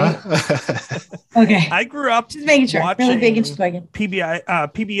now, right? Okay. I grew up just making sure. watching really big in Sheboygan.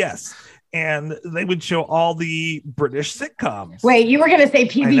 PBS, and they would show all the British sitcoms. Wait, you were going to say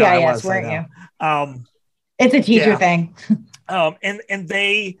PBIS, weren't you? It's a teacher thing. And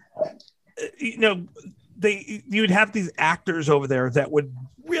they, you would have these actors over there that would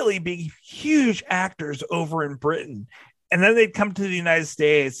really be huge actors over in Britain, and then they'd come to the United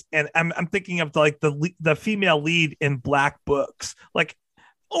States, and I'm thinking of the female lead in Black Books, like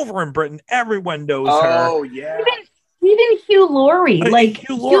over in Britain, everyone knows her. Oh yeah, even Hugh Laurie,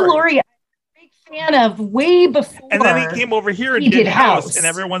 Hugh Laurie, I'm a big fan of way before. And then he came over here and did House, and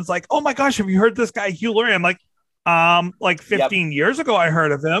everyone's like, "Oh my gosh, have you heard this guy Hugh Laurie?" I'm like 15 years ago, I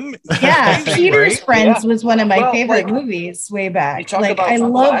heard of him. Yeah, Peter's Friends was one of my favorite movies way back. Like, I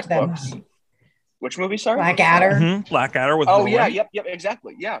loved them. Books. Which movie? Sorry, Blackadder. Blackadder with. Oh Roy. yep,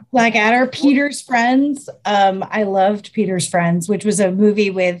 exactly. Yeah, Blackadder. Peter's Friends. I loved Peter's Friends, which was a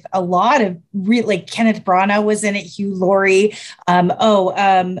movie with a lot of Kenneth Branagh was in it. Hugh Laurie.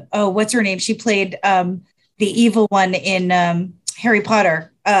 What's her name? She played the evil one in Harry Potter.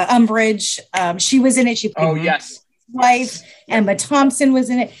 Umbridge. She was in it. She played wife. Emma Thompson was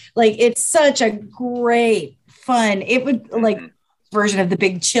in it. Like, it's such a great fun. It would version of the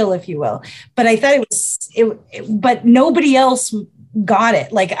Big Chill, if you will. But I thought but nobody else got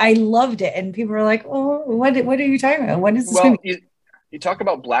it. Like, I loved it, and people were like, "Oh, what are you talking about? What is this?" Well, you talk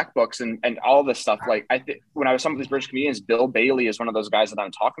about Black Books and all this stuff. Like, I think when I was some of these British comedians, Bill Bailey is one of those guys that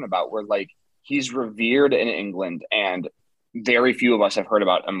I'm talking about, where like he's revered in England, and very few of us have heard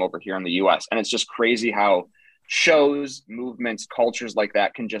about him over here in the US. And it's just crazy how shows, movements, cultures like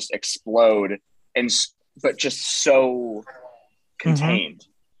that can just explode, but just so contained,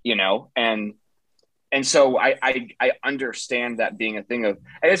 you know? And so I understand that being a thing of,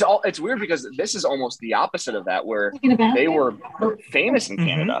 and it's weird because this is almost the opposite of that, where they were famous in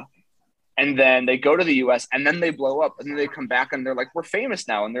Canada, and then they go to the US, and then they blow up, and then they come back and they're like, we're famous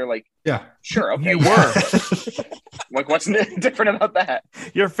now. And they're like, yeah, sure. Okay. You were. Like, what's different about that?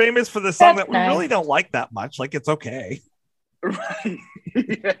 You're famous for the song that we really don't like that much. Like, it's okay. Right.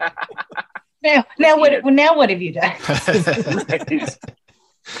 Yeah. Now what have you done? Right.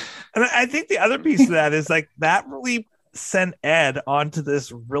 And I think the other piece of that is like that really sent Ed onto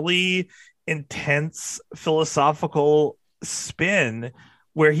this really intense philosophical spin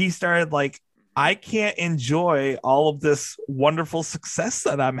where he started like, I can't enjoy all of this wonderful success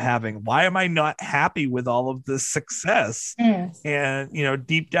that I'm having. Why am I not happy with all of this success? Yes. And, you know,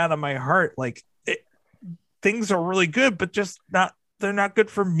 deep down in my heart, like things are really good, but just they're not good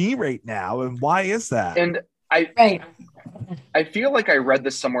for me right now. And why is that? And I feel like I read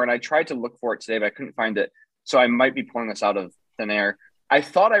this somewhere, and I tried to look for it today, but I couldn't find it. So I might be pulling this out of thin air. I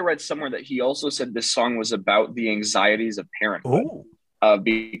thought I read somewhere that he also said this song was about the anxieties of parenthood, of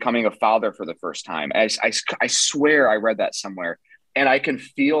becoming a father for the first time. I swear I read that somewhere, and I can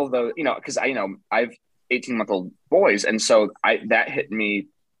feel because I have 18-month-old boys, and so that hit me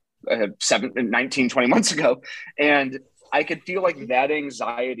 19, 20 months ago, and I could feel like that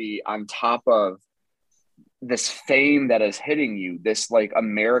anxiety on top of this fame that is hitting you, this like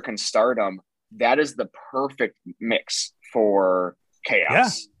American stardom, that is the perfect mix for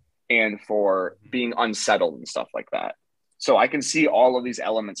chaos and for being unsettled and stuff like that. So I can see all of these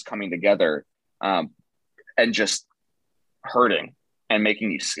elements coming together and just hurting and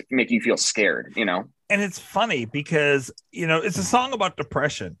making you feel scared, you know? And it's funny because, you know, it's a song about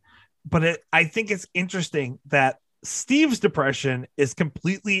depression, but I think it's interesting that Steve's depression is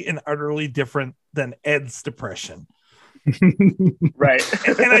completely and utterly different than Ed's depression. Right.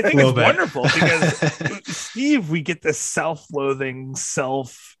 And I think it's wonderful because Steve, we get this self-loathing,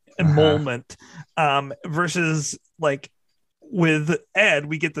 self-emolument versus like with Ed,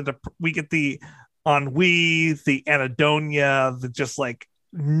 we get the ennui, the anhedonia, the just like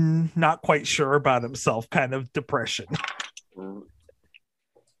not quite sure about himself kind of depression.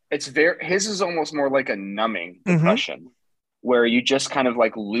 His is almost more like a numbing depression where you just kind of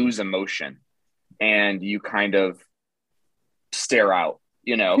like lose emotion and you kind of stare out,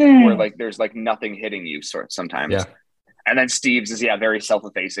 you know, where like there's like nothing hitting you sometimes. Yeah. And then Steve's is very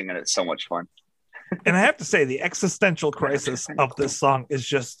self-effacing, and it's so much fun. And I have to say, the existential crisis of this song is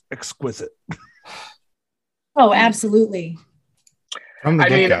just exquisite. Oh, absolutely. I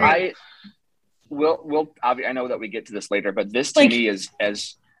mean, I know that we get to this later, but this to me is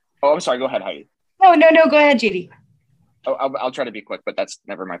as. Oh, I'm sorry. Go ahead, Heidi. No. Go ahead, JD. Oh, I'll try to be quick, but that's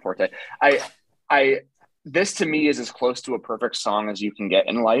never my forte. This to me is as close to a perfect song as you can get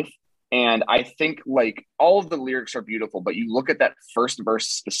in life. And I think like all of the lyrics are beautiful, but you look at that first verse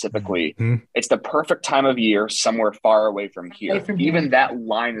specifically, it's the perfect time of year, somewhere far away from here. Even that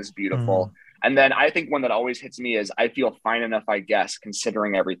line is beautiful. And then I think one that always hits me is I feel fine enough, I guess,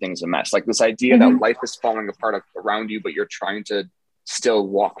 considering everything's a mess. Like this idea that life is falling apart around you, but you're trying to still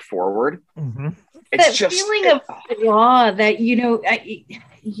walk forward. It's that just feeling of awe that, you know,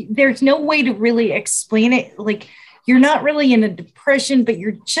 there's no way to really explain it. Like you're not really in a depression, but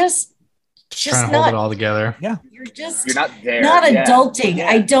you're just trying to hold it all together. Yeah. You're not there. Not adulting. Yeah.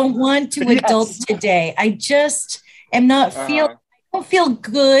 I don't want to adult today. I just am not I don't feel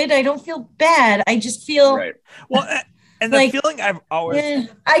good. I don't feel bad. I just feel well. And the like, feeling I've always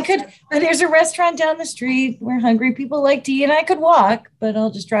there's a restaurant down the street where hungry people like to eat, and I could walk, but I'll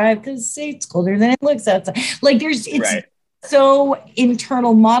just drive because it's colder than it looks outside. Like it's so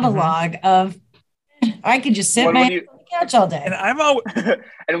internal monologue of I could just sit on the couch all day. And I've always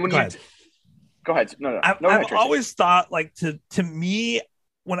and when go ahead. No. I've always thought like to me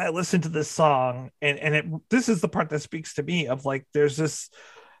when I listen to this song, and this is the part that speaks to me of like there's this.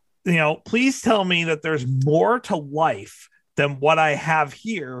 You know, please tell me that there's more to life than what I have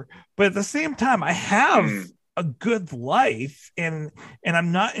here. But at the same time, I have a good life and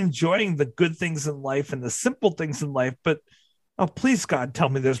I'm not enjoying the good things in life and the simple things in life. But, oh, please, God, tell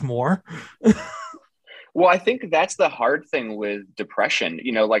me there's more. Well, I think that's the hard thing with depression.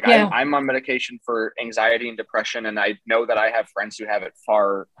 You know, like Yeah. I'm on medication for anxiety and depression, and I know that I have friends who have it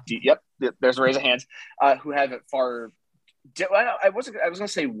far. Yep, there's a raise of hands. Who have it far. I was going to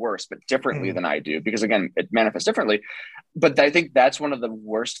say worse, but differently than I do, because again, it manifests differently. But I think that's one of the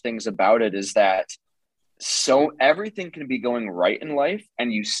worst things about it is that so everything can be going right in life,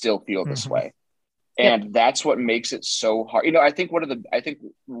 and you still feel this way, and that's what makes it so hard. You know, I think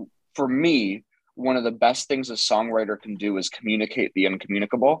for me, one of the best things a songwriter can do is communicate the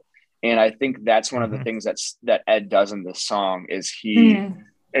uncommunicable. And I think that's one of the things that Ed does in this song is he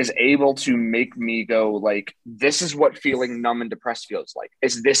is able to make me go like, this is what feeling numb and depressed feels like,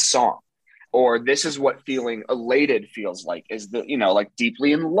 is this song. Or this is what feeling elated feels like, is the, you know, like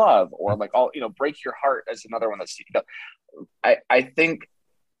deeply in love, or like all, you know, break your heart as another one that's, you know, I think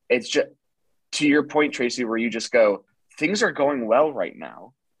it's just to your point, Tracy, where you just go, things are going well right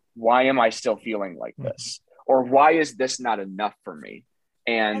now. Why am I still feeling like this? Or why is this not enough for me?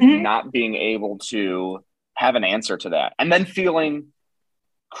 And not being able to have an answer to that. And then feeling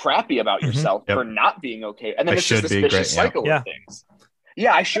crappy about yourself for not being okay. And then it's just this vicious cycle of things.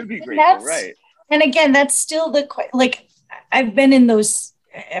 Yeah, I should be grateful, right? And again, that's still like, I've been in those,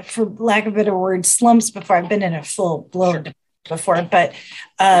 for lack of a better word, slumps before. I've been in a full blown before, but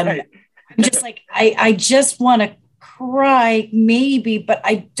I'm just like, I just want to cry maybe, but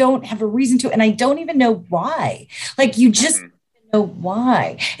I don't have a reason to, and I don't even know why. Like, you just know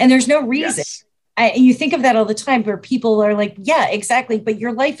why, and there's no reason. You think of that all the time, where people are like, yeah, exactly, but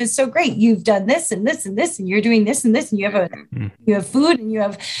your life is so great, you've done this and this and this, and you're doing this and this, and you have food, and you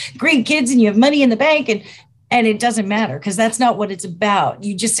have great kids, and you have money in the bank, and it doesn't matter, because that's not what it's about.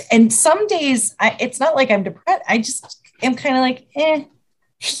 You just, and some days it's not like I'm depressed, I just am kind of like,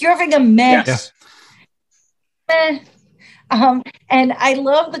 you're having a mess. And I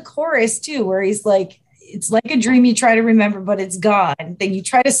love the chorus too, where he's like, it's like a dream you try to remember, but it's gone. Then you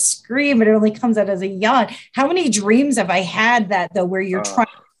try to scream, but it only comes out as a yawn. How many dreams have I had that though, where you're trying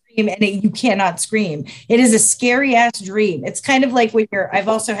to scream and you cannot scream? It is a scary ass dream. It's kind of like when I've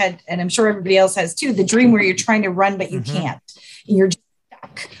also had, and I'm sure everybody else has too, the dream where you're trying to run, but you can't. You're just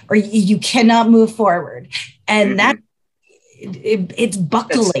stuck, or you cannot move forward. And that, it's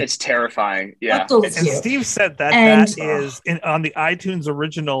buckling. It's terrifying. Yeah. And Steve said that is on the iTunes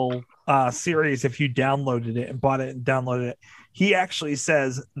original series. If you downloaded it and bought it and downloaded it, he actually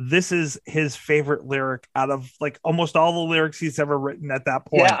says this is his favorite lyric out of like almost all the lyrics he's ever written at that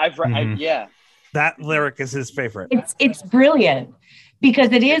point. Yeah, I've read. That lyric is his favorite. It's brilliant,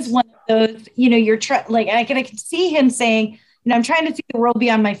 because it is one of those, you know, you're like, I can see him saying, you know, I'm trying to see the world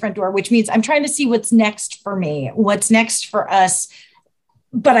beyond my front door, which means I'm trying to see what's next for me, what's next for us.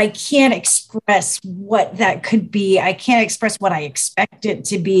 But I can't express what that could be. I can't express what I expect it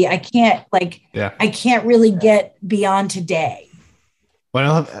to be. I can't I can't really get beyond today. Well, I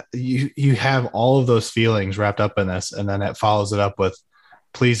love you have all of those feelings wrapped up in this, and then it follows it up with,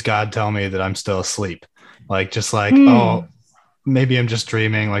 please God, tell me that I'm still asleep. Like, just like, oh, maybe I'm just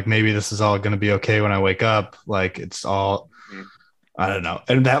dreaming. Like, maybe this is all going to be okay when I wake up. Like, it's all, I don't know.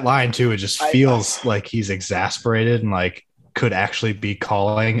 And that line too, it just feels like he's exasperated and like could actually be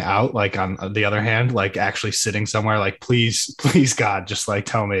calling out. Like, on the other hand, like actually sitting somewhere like, please God, just like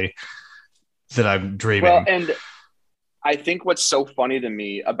tell me that I'm dreaming. Well, and I think what's so funny to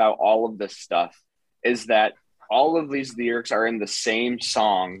me about all of this stuff is that all of these lyrics are in the same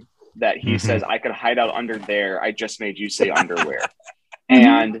song that he says, I could hide out under there. I just made you say underwear.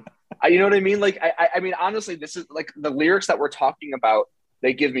 And you know what I mean? Like, I mean, honestly, this is like the lyrics that we're talking about.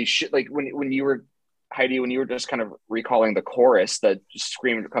 They give me shit. Like when you were, Heidi, when you were just kind of recalling the chorus, that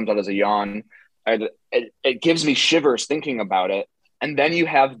scream comes out as a yawn. It gives me shivers thinking about it. And then you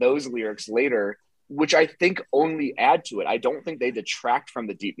have those lyrics later, which I think only add to it. I don't think they detract from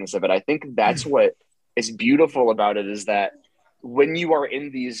the deepness of it. I think that's what is beautiful about it, is that when you are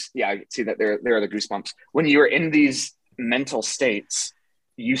in these, I see that there are the goosebumps. When you are in these mental states,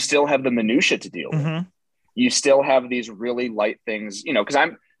 you still have the minutia to deal with. You still have these really light things, you know, because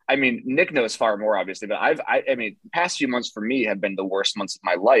I mean, Nick knows far more obviously, but I mean, the past few months for me have been the worst months of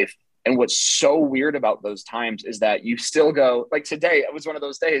my life. And what's so weird about those times is that you still go, like today, it was one of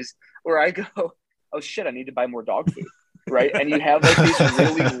those days where I go, oh shit, I need to buy more dog food. Right. And you have like these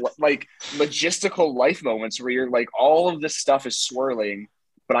really like logistical life moments where you're like, all of this stuff is swirling,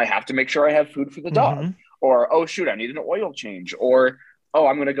 but I have to make sure I have food for the dog. Or, oh shoot, I need an oil change. Or, oh,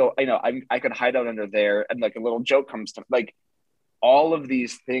 I'm going to go, you know, I could hide out under there. And like a little joke comes to, like, all of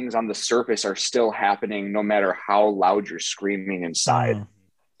these things on the surface are still happening no matter how loud you're screaming inside.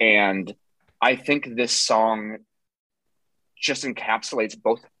 And I think this song just encapsulates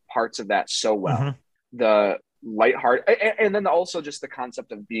both parts of that so well. the lighthearted, and then also just the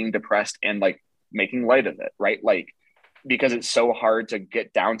concept of being depressed and like making light of it, right? Like, because it's so hard to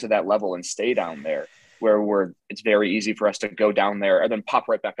get down to that level and stay down there, where it's very easy for us to go down there and then pop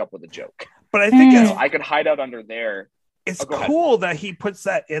right back up with a joke. But I think I could hide out under there. it's cool that he puts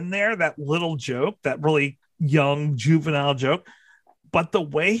that in there, that little joke, that really young juvenile joke. But the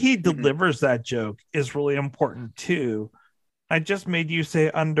way he delivers that joke is really important too. I just made you say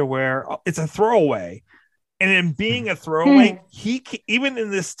underwear. It's a throwaway. And in being a throwaway, he even in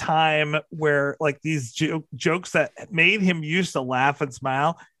this time where like these jokes that made him used to laugh and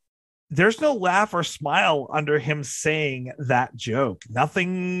smile, there's no laugh or smile under him saying that joke.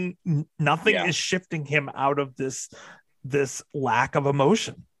 Nothing is shifting him out of this lack of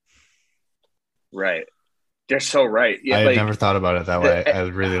emotion. Right. They're so right. Yeah, I had never thought about it that way. I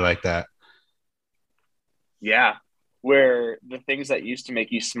really like that. Yeah. Where the things that used to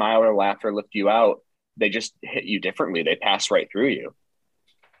make you smile or laugh or lift you out, they just hit you differently. They pass right through you,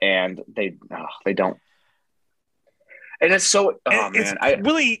 and they don't. And it's so, man,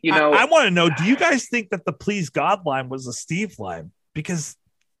 I want to know, do you guys think that the Please God line was a Steve line? Because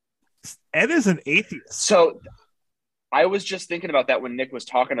Ed is an atheist. So I was just thinking about that when Nick was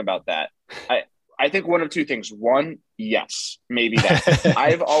talking about that. I think one of two things. One, yes, maybe that.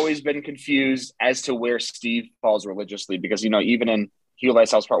 I've always been confused as to where Steve falls religiously, because, even in Heal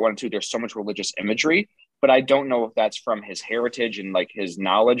Thyself Part 1 and 2, there's so much religious imagery, but I don't know if that's from his heritage and like his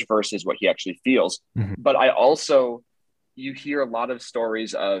knowledge versus what he actually feels. Mm-hmm. But you hear a lot of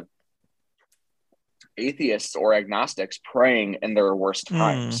stories of atheists or agnostics praying in their worst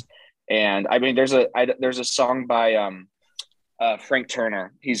times. And I mean, there's a song by Frank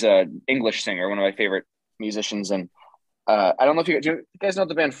Turner. He's an English singer, one of my favorite musicians. And I don't know if do you guys know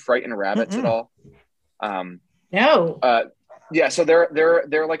the band Frightened Rabbits at all? No. Yeah, so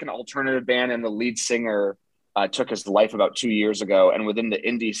they're like an alternative band, and the lead singer took his life about 2 years ago. And within the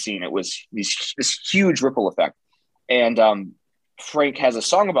indie scene, it was this huge ripple effect. And Frank has a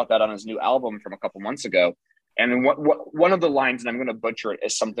song about that on his new album from a couple months ago. And one of the lines, and I'm going to butcher it,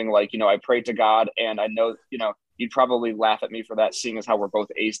 is something like, I prayed to God, and I know, you'd probably laugh at me for that, seeing as how we're both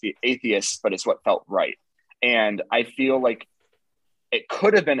atheists, but it's what felt right. And I feel like it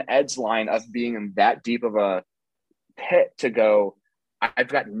could have been Ed's line of being in that deep of a pit to go, I've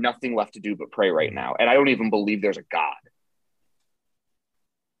got nothing left to do but pray right now. And I don't even believe there's a God.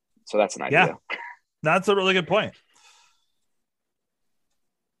 So that's an idea. Yeah, that's a really good point.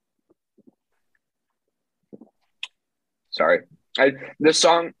 Sorry. This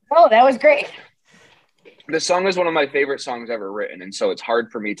song. Oh, that was great. This song is one of my favorite songs ever written. And so it's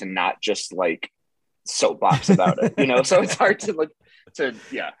hard for me to not just like soapbox about it, so it's hard to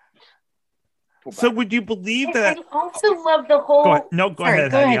So would you believe that? I also love the whole. Go ahead. No, go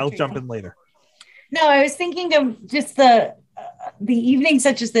ahead, Heidi. I'll jump in later. No, I was thinking of just the evenings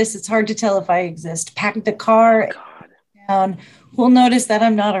such as this. It's hard to tell if I exist. Pack the car down. We'll notice that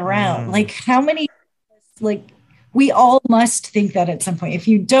I'm not around. Like how many? Like we all must think that at some point. If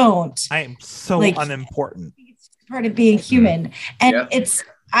you don't, I am so unimportant. It's part of being human, and it's.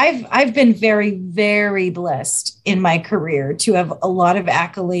 I've been very, very blessed in my career to have a lot of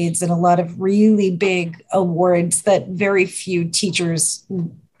accolades and a lot of really big awards that very few teachers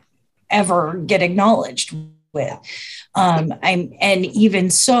ever get acknowledged with. And even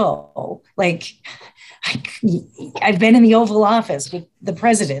so, like I've been in the Oval Office with the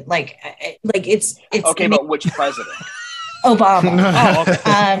president. Like it's okay, but which president? Obama. Oh,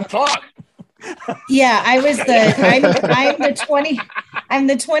 okay. Fuck. Yeah, I'm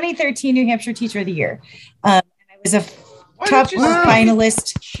the 2013 New Hampshire Teacher of the Year. I was a top 4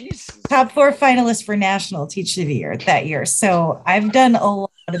 finalist for National Teacher of the Year that year. So I've done a lot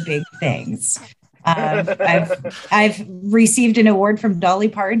of big things. I've received an award from Dolly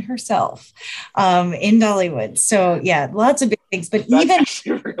Parton herself in Dollywood. So yeah, lots of big things. But that's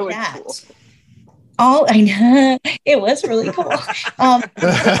even really that. Cool. I know it was really cool.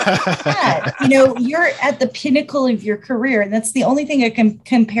 You're at the pinnacle of your career, and that's the only thing I can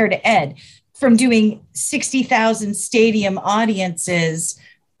compare to Ed, from doing 60,000 stadium audiences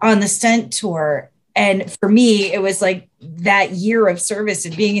on the stunt tour. And for me, it was like that year of service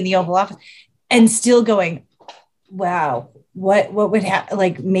and being in the Oval Office and still going, wow, what would happen?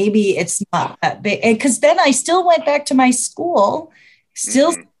 like, maybe it's not that big. Because then I still went back to my school,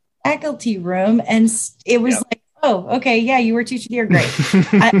 still faculty room, and it was like, oh, okay, yeah, you were teacher of the year, great.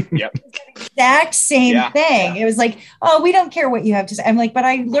 Exact same thing. It was like, oh, we don't care what you have to say. I'm like, but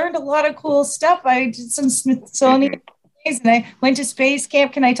I learned a lot of cool stuff. I did some Smithsonian and I went to space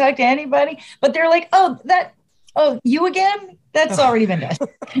camp. Can I talk to anybody? But they're like, oh, you again? That's already been done.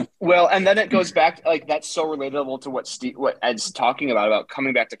 Well, and then it goes back like that's so relatable to what Ed's talking about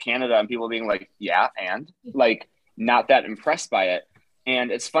coming back to Canada and people being like, yeah, and like not that impressed by it.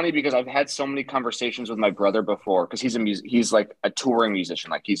 And it's funny because I've had so many conversations with my brother before because he's like a touring musician,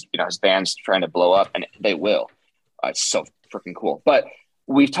 like he's his band's trying to blow up and they will. It's so freaking cool. But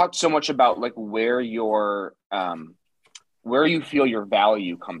we've talked so much about like where you feel your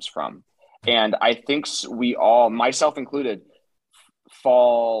value comes from, and I think we all, myself included,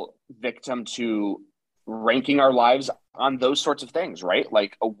 fall victim to ranking our lives on those sorts of things, right?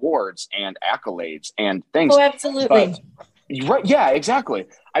 Like awards and accolades and things. Oh, absolutely. Right. Yeah, exactly.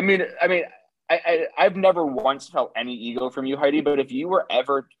 I mean, I've never once felt any ego from you, Heidi, but if you were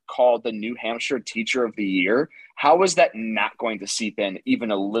ever called the New Hampshire Teacher of the Year, how is that not going to seep in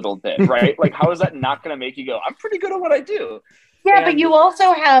even a little bit, right? Like, how is that not going to make you go, I'm pretty good at what I do? Yeah, but you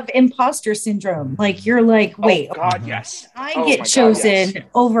also have imposter syndrome. Like, you're like, wait, oh God, yes. I get chosen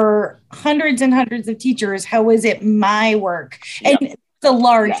over hundreds and hundreds of teachers. How is it my work? Yep. And it's a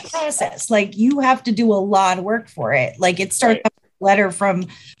large process. Like, you have to do a lot of work for it. Like, it starts with a letter from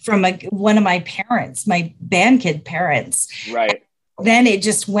one of my parents, my band kid parents. Right. Then it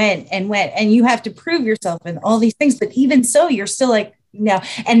just went, and you have to prove yourself and all these things. But even so, you're still like, no.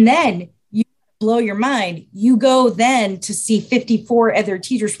 And then you blow your mind. You go then to see 54 other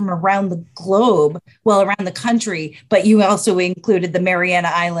teachers from around the globe, around the country, but you also included the Mariana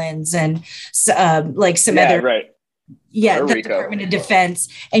Islands and like some other, right. Yeah, the Department of Defense.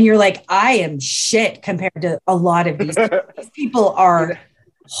 And you're like, I am shit compared to a lot of these. These people are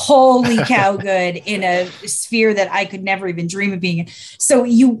holy cow good in a sphere that I could never even dream of being in. So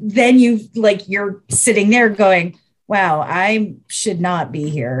you're sitting there going, wow, I should not be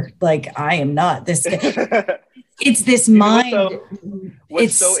here. Like, I am not this. It's this mind.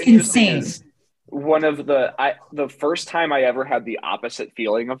 It's so insane. Is one of the first time I ever had the opposite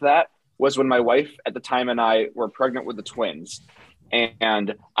feeling of that was when my wife at the time and I were pregnant with the twins.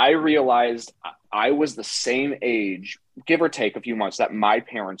 And I realized I was the same age, give or take a few months, that my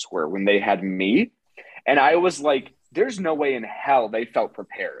parents were when they had me. And I was like, there's no way in hell they felt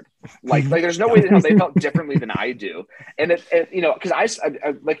prepared. Like there's no way in hell they felt differently than I do. And because I,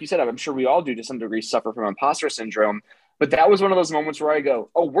 like you said, I'm sure we all do to some degree suffer from imposter syndrome. But that was one of those moments where I go,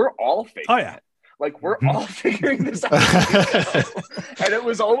 oh, we're all faking it. Like, we're all figuring this out. And it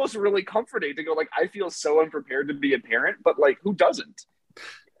was almost really comforting to go, like, I feel so unprepared to be a parent, but like, who doesn't?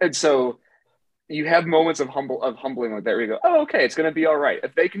 And so you have moments of humbling like that where you go, oh, okay, it's going to be all right.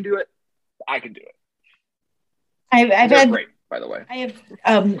 If they can do it, I can do it. I've had great, by the way. I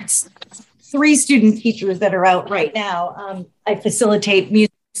have 3 student teachers that are out right now. I facilitate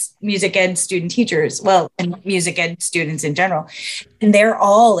music ed student teachers, and music ed students in general, and they're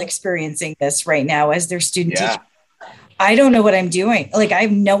all experiencing this right now as their student teacher. I don't know what I'm doing. Like, I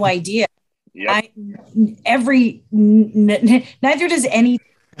have no idea. Yep. Neither does any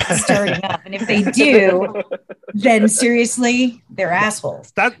starting up, and if they do, then seriously, they're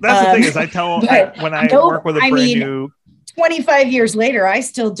assholes. That's the thing is, I tell when I work with a brand new. 25 years later, I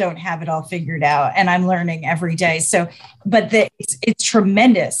still don't have it all figured out, and I'm learning every day. So, but it's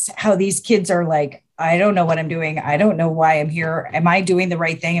tremendous how these kids are like, I don't know what I'm doing. I don't know why I'm here. Am I doing the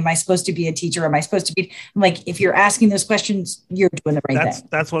right thing? Am I supposed to be a teacher? Am I supposed to be? I'm like, if you're asking those questions, you're doing the right thing.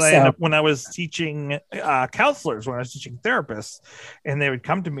 That's what I ended up when I was teaching counselors, when I was teaching therapists, and they would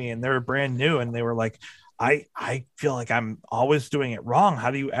come to me and they were brand new and they were like, I feel like I'm always doing it wrong.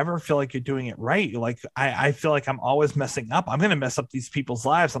 How do you ever feel like you're doing it right? Like, I feel like I'm always messing up. I'm going to mess up these people's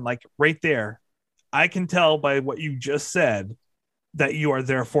lives. I'm like, right there. I can tell by what you just said that you are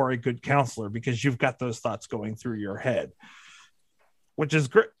therefore a good counselor because you've got those thoughts going through your head, which is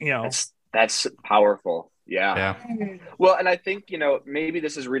great. That's powerful. Yeah. Well, and I think, maybe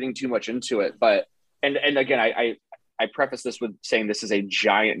this is reading too much into it, but, and again, I preface this with saying this is a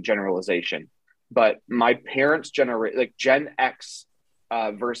giant generalization. But my parents' generation, like Gen X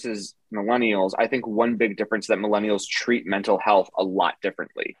versus millennials, I think one big difference that millennials treat mental health a lot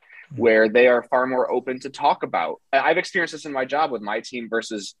differently, where they are far more open to talk about. I've experienced this in my job with my team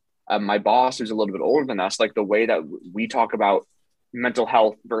versus my boss, who's a little bit older than us. Like, the way that we talk about mental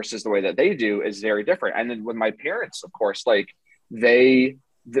health versus the way that they do is very different. And then with my parents, of course, like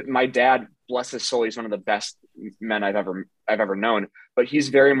my dad, bless his soul, he's one of the best men I've ever known, but he's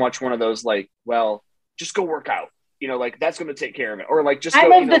very much one of those, like, well, just go work out, like that's going to take care of it, or like just go,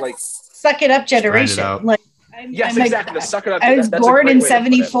 like suck it up generation. Like, yes, I'm exactly. The suck it up. I was born in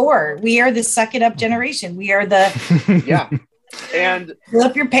 74. We are the suck it up generation. We are the and pull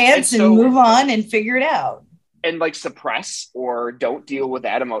up your pants and move on and figure it out, and like suppress or don't deal with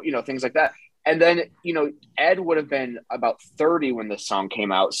that things like that. And then, Ed would have been about 30 when this song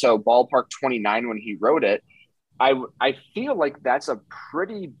came out. So ballpark 29 when he wrote it. I feel like that's a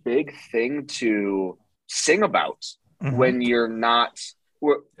pretty big thing to sing about when you're not,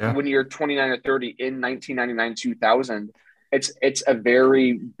 when you're 29 or 30 in 1999, 2000. It's a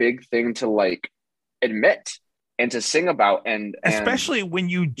very big thing to like admit and to sing about. And especially when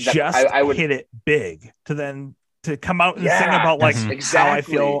you just hit it big to come out and sing about like how I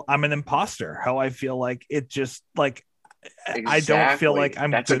feel I'm an imposter, how I feel like it just like I don't feel like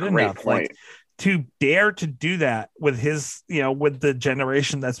I'm good enough. Point. Like to dare to do that with his, with the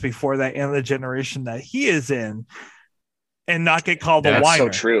generation that's before that and the generation that he is in, and not get called a whiner. So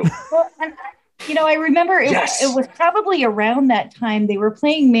true. Well, and, I remember it was probably around that time they were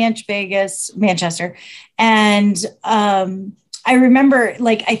playing Manchester, and I remember,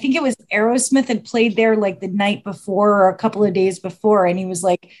 like, I think it was Aerosmith had played there like the night before or a couple of days before. And he was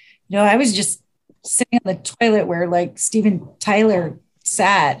like, I was just sitting on the toilet where like Steven Tyler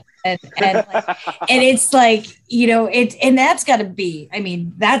sat. And it's like, and that's got to be, I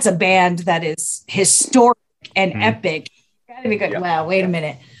mean, that's a band that is historic and epic. Got to be good. Wow, wait a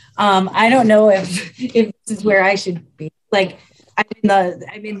minute. I don't know if this is where I should be. Like, I'm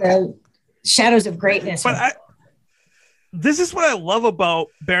in the shadows of greatness. But this is what I love about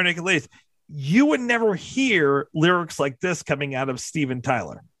Bare Naked Ladies. You would never hear lyrics like this coming out of Steven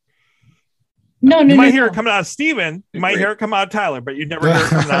Tyler. No. You might hear it coming out of Steven. You might hear it come out of Tyler, but you'd never hear it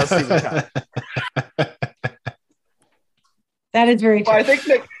coming out of Steven Tyler. That is very true. Well, I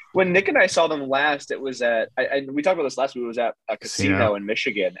think when Nick and I saw them last, it was at, and we talked about this last week, it was at a casino in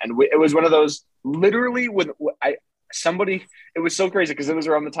Michigan. And it was one of those, literally, when it was so crazy because it was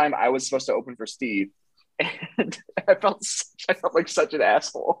around the time I was supposed to open for Steve. And I felt like such an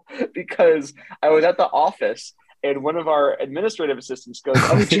asshole because I was at the office and one of our administrative assistants goes,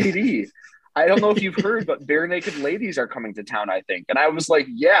 "Oh, JD, I don't know if you've heard, but Bare Naked Ladies are coming to town, I think." And I was like,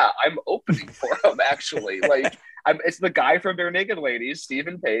 "Yeah, I'm opening for them, actually." Like, it's the guy from Bare Naked Ladies,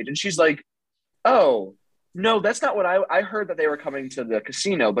 Stephen Page. And she's like, "Oh, no, that's not what I heard, that they were coming to the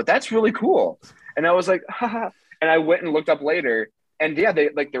casino, but that's really cool." And I was like, haha. And I went and looked up later. And yeah,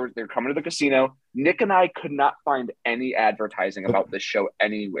 they're coming to the casino. Nick and I could not find any advertising about this show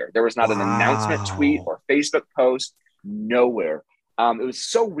anywhere. There was not an announcement tweet or Facebook post, nowhere. It was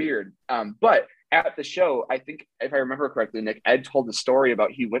so weird. But at the show, I think if I remember correctly, Nick, Ed told the story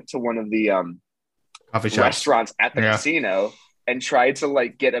about he went to one of the coffee shops, restaurants at the casino and tried to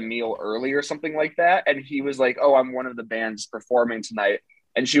like get a meal early or something like that. And he was like, "Oh, I'm one of the bands performing tonight."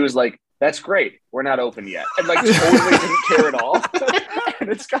 And she was like, "That's great. We're not open yet." And like totally didn't care at all. And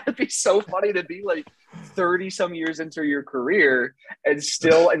it's got to be so funny to be like 30 some years into your career and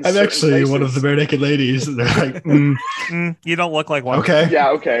still. I'm actually one of the Bare Naked Ladies. And they're like, you don't look like one. Okay. Yeah.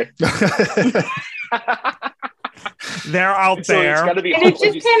 Okay. They're out there. It's gotta be and it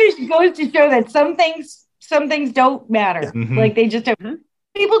just kind of goes to show that some things don't matter. Mhm. Like they just don't.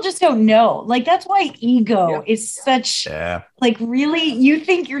 People just don't know. Like that's why ego is such. Like really, you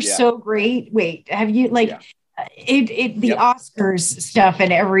think you're so great. Wait, have you the Oscars stuff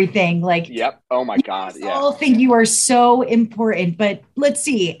and everything? Like, oh my God, all think you are so important. But let's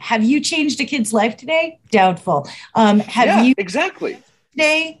see, have you changed a kid's life today? Doubtful. Have you exactly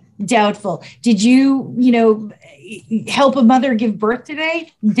today? Doubtful. Did you help a mother give birth today?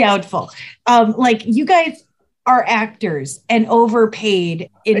 Doubtful. Like you guys are actors and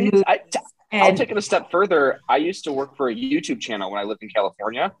overpaid in movies. I'll take it a step further. I used to work for a YouTube channel when I lived in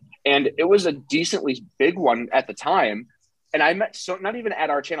California, and it was a decently big one at the time. And I met not even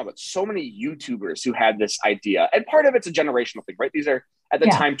at our channel, but so many YouTubers who had this idea. And part of it's a generational thing, right? These are at the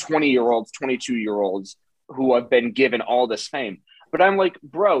time 20-year-olds, 22-year-olds who have been given all this fame. But I'm like,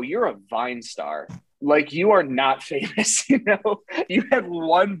 bro, you're a Vine star. Like, you are not famous, you have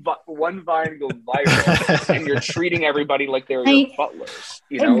one Vine go viral and you're treating everybody like they're your butlers,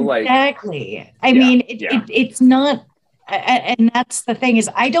 Exactly. I mean, it's not, and that's the thing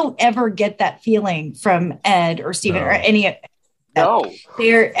is I don't ever get that feeling from Ed or Steven or any of No.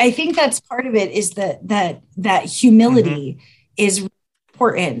 I think that's part of it is that humility is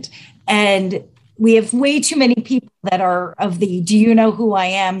important. And we have way too many people that are of the "do you know who I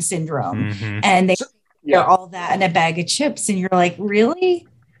am" syndrome, and they're all that in a bag of chips, and you're like, really?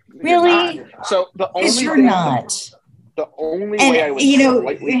 So the only you're thing, not. The only way I would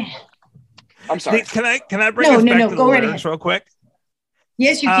I'm sorry. Can I bring us back to the lyrics real quick?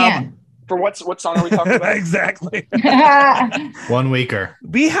 Yes, you can. For what song are we talking about? Exactly. 1 weeker.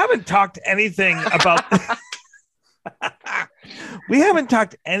 We haven't talked anything about. We haven't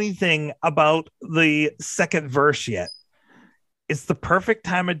talked anything about the second verse yet. It's the perfect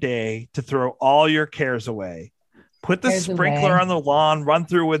time of day to throw all your cares away. Put the Cares sprinkler away. on the lawn, run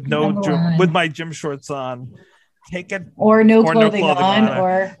through with On the lawn. with my gym shorts on. Take a Or no Or no clothing, clothing on, on, or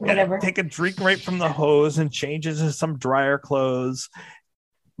yeah, whatever. take a drink right from the hose and change into some drier clothes.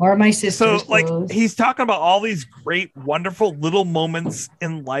 Or my So sister's like clothes. he's talking about all these great, wonderful little moments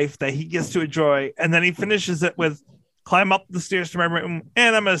in life that he gets to enjoy, and then he finishes it with climb up the stairs to my room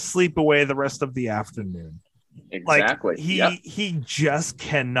and I'm gonna sleep away the rest of the afternoon. Exactly. Like he Yep. he just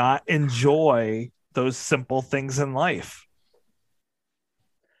cannot enjoy those simple things in life.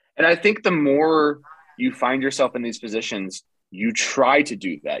 And I think the more you find yourself in these positions, you try to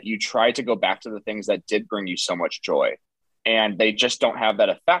do that. You try to go back to the things that did bring you so much joy, and they just don't have that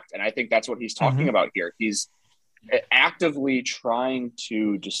effect. And I think that's what he's talking about here. He's actively trying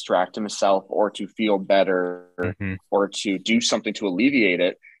to distract himself or to feel better or to do something to alleviate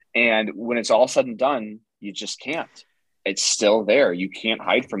it. And when it's all said and done, you just can't. It's still there. You can't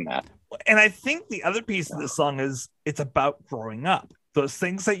hide from that. And I think the other piece of the song is it's about growing up. Those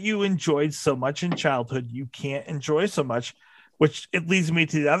things that you enjoyed so much in childhood, you can't enjoy so much, which it leads me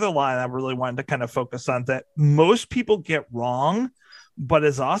to the other line I really wanted to kind of focus on that most people get wrong, but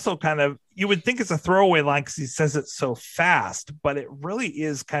is also kind of, you would think it's a throwaway line because he says it so fast, but it really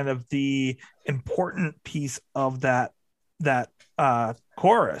is kind of the important piece of that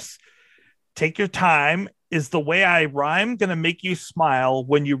chorus. Take your time. Is the way I rhyme going to make you smile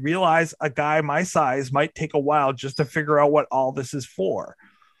when you realize a guy my size might take a while just to figure out what all this is for?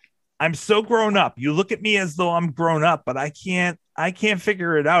 I'm so grown up. You look at me as though I'm grown up, but I can't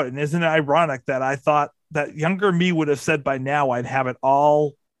figure it out. And isn't it ironic that I thought that younger me would have said by now I'd have it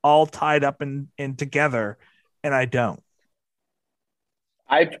all tied up and together, and I don't.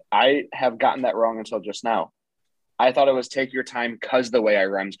 I have gotten that wrong until just now. I thought it was take your time because the way I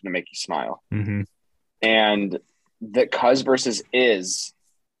rhyme is going to make you smile. And the cuz versus is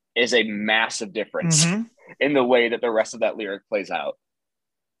a massive difference in the way that the rest of that lyric plays out.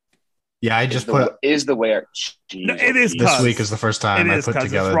 Yeah, I just put is the way. No, it is this cuz. week is the first time It I is put cuz.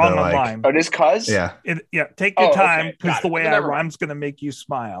 together It's wrong the, on like, rhyme. Oh, it is cuz? yeah. Take your time okay. because Got the it. way Then I never mind. rhyme's going to make you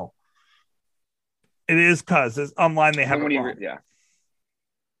smile. It is cuz. Online they have And it when you wrong. yeah.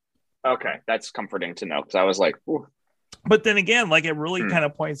 Okay, that's comforting to know because I was like, ooh. But then again, like it really kind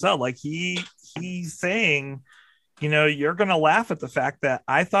of points out, like he's saying, you know, you're gonna laugh at the fact that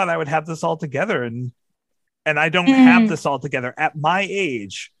I thought I would have this all together, and I don't have this all together at my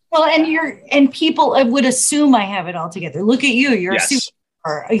age. Well, and people would assume I have it all together. Look at you. You're Yes. a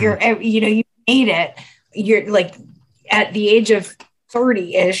superstar. You're, you made it. You're like at the age of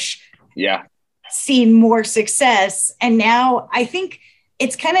 30-ish, Yeah. seen more success. And now I think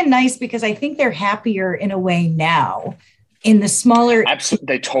it's kind of nice because I think they're happier in a way now in the smaller, Absolutely.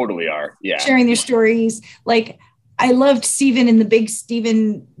 They totally are. Yeah. sharing their stories. Like I loved Steven in the big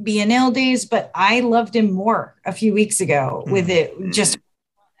Steven BNL days, but I loved him more a few weeks ago with it. Just,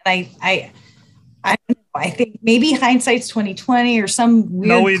 I don't know. I think maybe hindsight's 2020 or some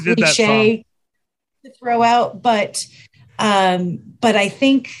weird did that cliche to throw out, but I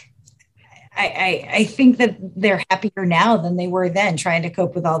think I think that they're happier now than they were then, trying to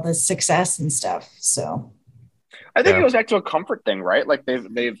cope with all the success and stuff. So I think it goes back to a comfort thing, right? Like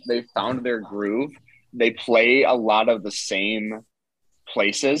they've found their groove. They play a lot of the same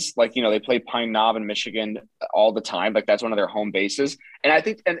places. Like, you know, they play Pine Knob in Michigan all the time. Like that's one of their home bases. And I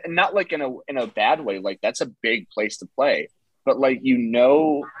think, and not like in a bad way, like that's a big place to play. But like, you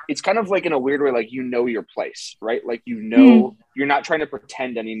know, it's kind of like in a weird way, like, you know, your place, right? Like, you know, you're not trying to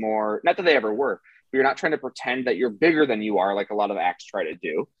pretend anymore. Not that they ever were, but you're not trying to pretend that you're bigger than you are, like a lot of acts try to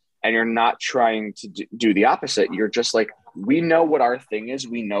do. And you're not trying to do the opposite. You're just like, we know what our thing is.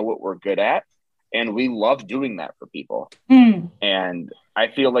 We know what we're good at. And we love doing that for people. And I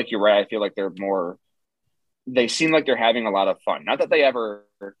feel like you're right. I feel like they seem like they're having a lot of fun. Not that they ever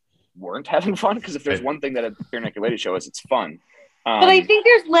weren't having fun, because if there's one thing that a Bare Naked Lady show is, it's fun. but I think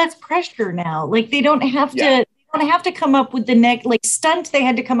there's less pressure now. Like they don't have to. They don't have to come up with the next stunt. They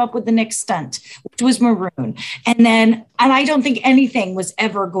had to come up with the next stunt, which was Maroon, and I don't think anything was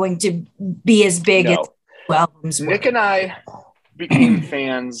ever going to be as big as albums. Nick and I became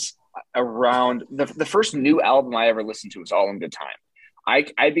fans around the first new album I ever listened to was All in Good Time.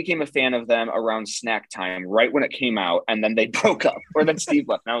 I became a fan of them around Snack Time, right when it came out, and then they broke up, or then Steve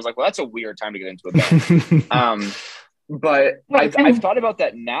left, and I was like, well, that's a weird time to get into a band. But I've thought about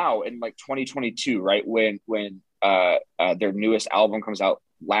that now in like 2022, right? When their newest album comes out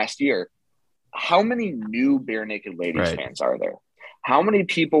last year, how many new Bare Naked Ladies fans are there? How many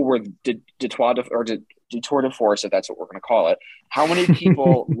people were Detour de Force, if that's what we're going to call it? How many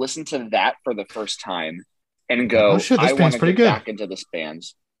people listened to that for the first time and go, Oh, shit, this I want band's to pretty get good. back into this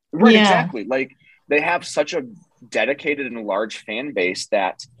band's. Right, Yeah. exactly. Like they have such a dedicated and large fan base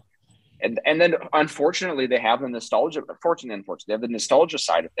that, and then unfortunately they have the nostalgia. Unfortunately, they have the nostalgia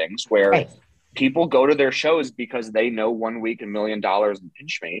side of things where Right. people go to their shows because they know 1 week $1 million and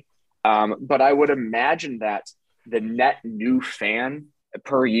pinch me. But I would imagine that the net new fan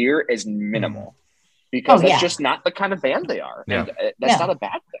per year is minimal because Oh, that's yeah. just not the kind of band they are, Yeah. and that's Yeah. not a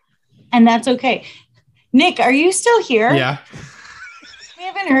bad thing. And that's okay. Nick, are you still here? Yeah. We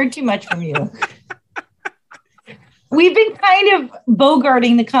haven't heard too much from you. We've been kind of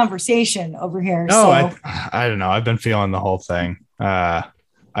bogarting the conversation over here. No, so. I don't know. I've been feeling the whole thing.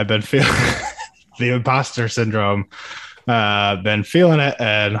 I've been feeling the imposter syndrome. Been feeling it,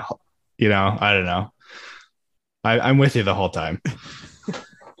 and I don't know. I'm with you the whole time.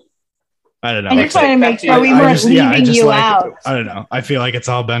 I don't know. I just wanted to make sure we I weren't just- leaving I just you like- out. I don't know. I feel like it's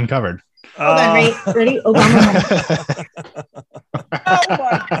all been covered. Hold on, ready? Obama. Oh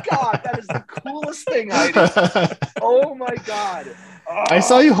my god, that is the coolest thing, Heidi. Oh my god. I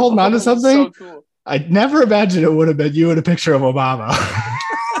saw you holding on to that was something. So cool. I never imagined it would have been you in a picture of Obama.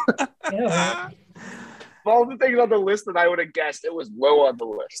 Ew. Of all the things on the list that I would have guessed, it was low on the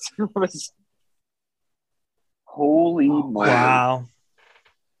list. It was... Holy moly. Wow.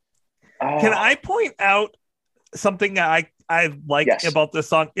 Oh, Can I point out something I like Yes. about this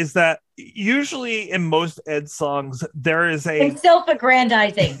song is that usually in most Ed songs there is It's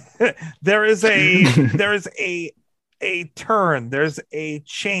self-aggrandizing. there is a turn, there's a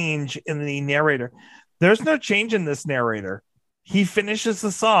change in the narrator. There's no change in this narrator. He finishes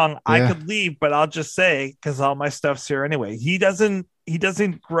the song. I Yeah. could leave, but I'll just say because all my stuff's here anyway. He doesn't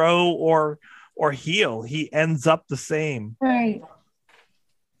grow or heal. He ends up the same. Right.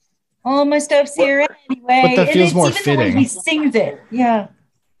 All my stuff's here anyway. But that And feels it's more even the way fitting. he sings it. Yeah.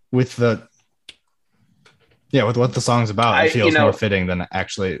 with what the song's about, it feels you know- more fitting than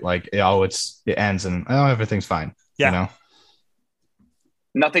actually like it ends and everything's fine. Yeah.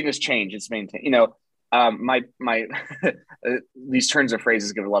 Nothing has changed. It's maintained. My these turns of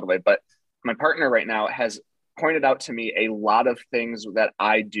phrases give a lot away, but my partner right now has pointed out to me a lot of things that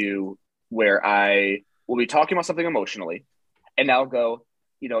I do where I will be talking about something emotionally, and I'll go,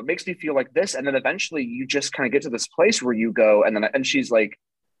 it makes me feel like this, and then eventually you just kind of get to this place where you go, and she's like,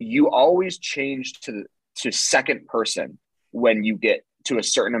 you always change to second person when you get to a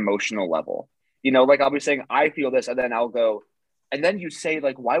certain emotional level. Like I'll be saying, I feel this, and then I'll go, and then you say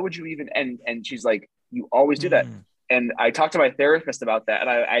like, why would you even? And she's like, you always do that. And I talked to my therapist about that, and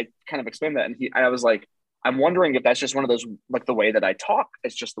I kind of explained that, and I was like, I'm wondering if that's just one of those, like the way that I talk,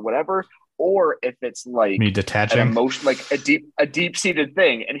 it's just the whatever, or if it's like Me an detaching. emotion, like a deep seated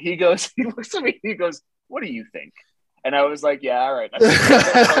thing. And he looks at me, he goes, what do you think? And I was like, yeah, all right.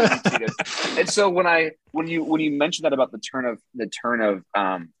 That's deep-seated. And so when you mentioned that about the turn of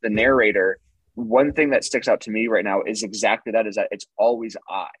the narrator, one thing that sticks out to me right now is exactly that, is that it's always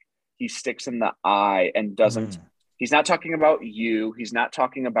I. He sticks in the I and doesn't. He's not talking about you. He's not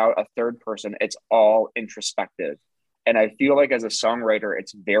talking about a third person. It's all introspective. And I feel like as a songwriter,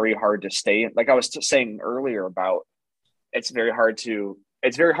 it's very hard to stay. Like I was saying earlier about, it's very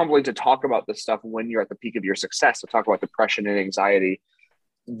humbling to talk about this stuff when you're at the peak of your success, to talk about depression and anxiety.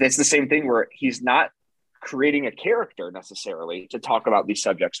 That's the same thing where he's not creating a character necessarily to talk about these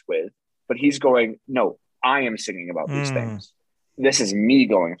subjects with, but he's going, no, I am singing about these things. This is me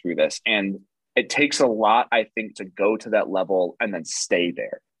going through this. And it takes a lot, I think, to go to that level and then stay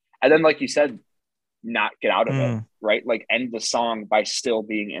there. And then, like you said, not get out of it, right? Like end the song by still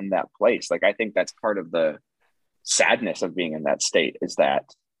being in that place. Like, I think that's part of the sadness of being in that state, is that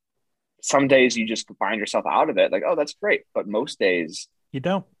some days you just find yourself out of it. Like, oh, that's great. But most days You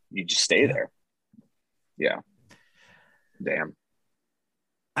don't. you just stay there. Yeah. Damn.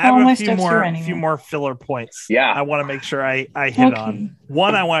 I have All my a few stuff's here more anyway. filler points. Yeah. I want to make sure I hit Okay. on.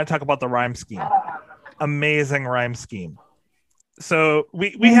 One, I want to talk about the rhyme scheme. Amazing rhyme scheme. So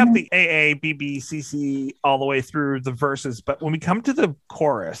we have the AA, BB, CC all the way through the verses, but when we come to the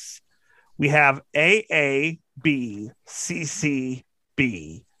chorus, we have AA, B, CC,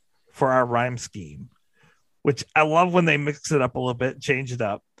 B for our rhyme scheme, which I love when they mix it up a little bit, change it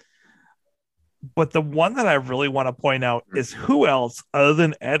up. But the one that I really want to point out is who else other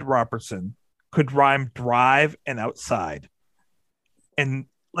than Ed Robertson could rhyme drive and outside. And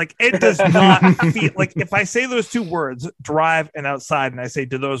like, it does not feel like, if I say those two words, drive and outside, and I say,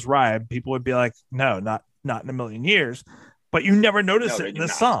 do those rhyme? People would be like, no, not in a million years. But you never notice No, it they in do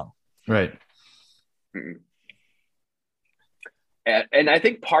this not. song. Right. And I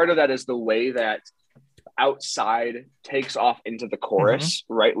think part of that is the way that outside takes off into the chorus,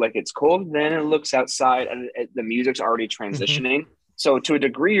 right? Like it's cold, then it looks outside, and the music's already transitioning. So to a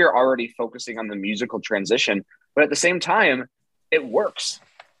degree, you're already focusing on the musical transition, but at the same time, it works.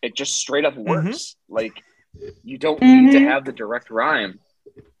 It just straight up works. Like you don't need to have the direct rhyme.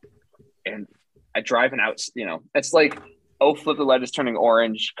 And I drive an out, you know, it's like, oh, flip the light is turning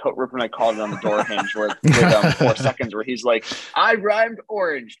orange. Coat ripper and I called it on the door hinge with 4 seconds where he's like, I rhymed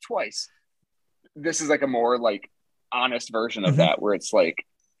orange twice. This is like a more like honest version of that, where it's like,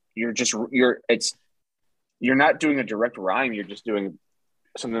 you're not doing a direct rhyme. You're just doing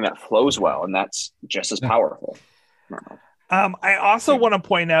something that flows well. And that's just as powerful. I don't know. I also want to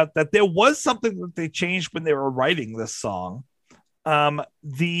point out that there was something that they changed when they were writing this song.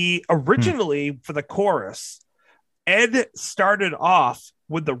 The originally for the chorus, Ed started off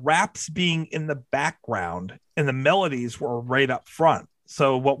with the raps being in the background and the melodies were right up front.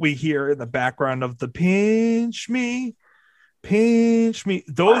 So what we hear in the background of the pinch me, those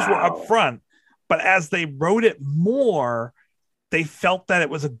were up front. But as they wrote it more, they felt that it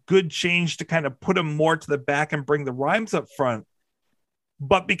was a good change to kind of put them more to the back and bring the rhymes up front.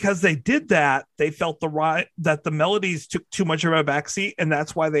 But because they did that, they felt that the melodies took too much of a backseat, and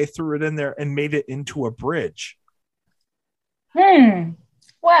that's why they threw it in there and made it into a bridge.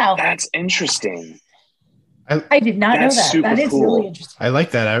 Wow. That's interesting. I did not know that. That is cool. Really interesting. I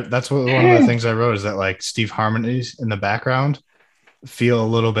like that. That's one of the things I wrote is that like Steve harmonies in the background feel a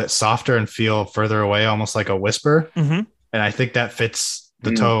little bit softer and feel further away, almost like a whisper. And I think that fits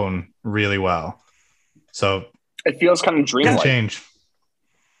the tone really well. So it feels kind of dreamlike. Change.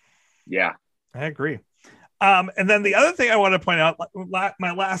 Yeah, I agree. And then the other thing I want to point out,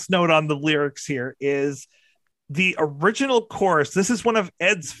 my last note on the lyrics here is the original chorus. This is one of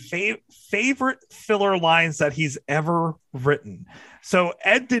Ed's favorite filler lines that he's ever written. So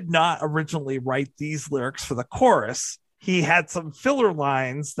Ed did not originally write these lyrics for the chorus. He had some filler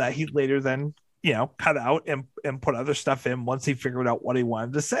lines that he later then, you know, cut out and put other stuff in once he figured out what he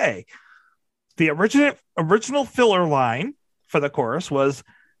wanted to say. The original filler line for the chorus was,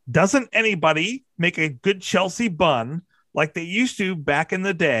 doesn't anybody make a good Chelsea bun like they used to back in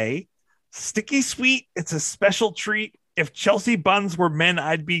the day? Sticky sweet, it's a special treat. If Chelsea buns were men,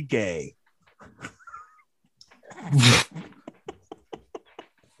 I'd be gay.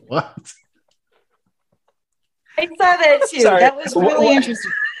 What? I saw that too. Sorry. That was really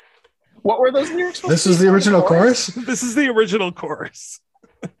interesting. What were those lyrics? This is the original chorus? This is the original chorus.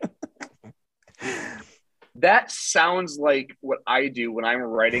 That sounds like what I do when I'm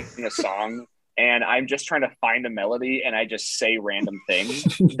writing a song and I'm just trying to find a melody and I just say random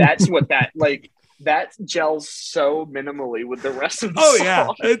things. That's what that gels so minimally with the rest of the song. Yeah.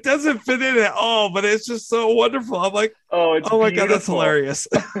 It doesn't fit in at all, but it's just so wonderful. I'm like, oh my God, that's hilarious.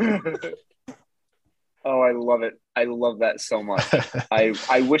 Oh, I love it. I love that so much.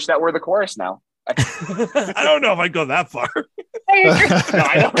 I wish that were the chorus now. I don't know if I'd go that far. No,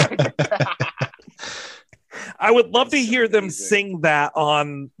 I don't. I would love to hear them sing that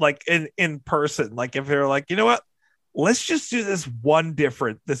on like in person. Like if they're like, you know what, let's just do this one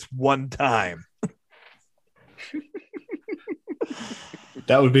time.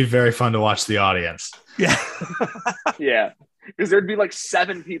 That would be very fun to watch the audience. Yeah. Yeah. Because there'd be like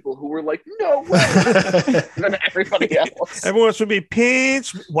 7 people who were like, no way. And then everybody else. Everyone else would be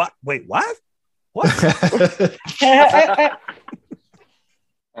pinch. What? Wait, what? What?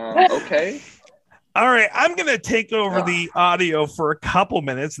 Okay. All right, I'm going to take over the audio for a couple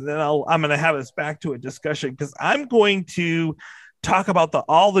minutes, and then I'm going to have us back to a discussion because I'm going to talk about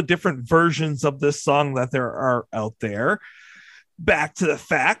all the different versions of this song that there are out there. Back to the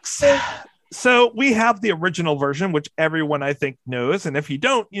facts. So we have the original version, which everyone I think knows, and if you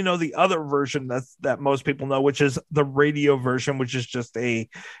don't, you know the other version that most people know, which is the radio version, which is just a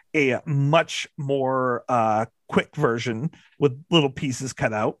much more quick version with little pieces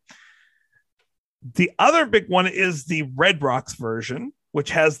cut out. The other big one is the Red Rocks version, which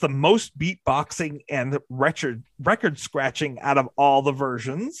has the most beatboxing and record scratching out of all the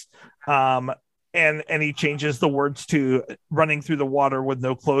versions. And he changes the words to running through the water with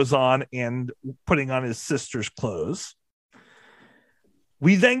no clothes on and putting on his sister's clothes.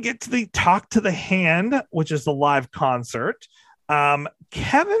 We then get to the Talk to the Hand, which is the live concert.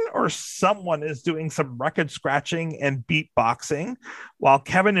 Kevin or someone is doing some record scratching and beatboxing while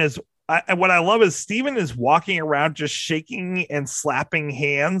Kevin is what I love is Steven is walking around just shaking and slapping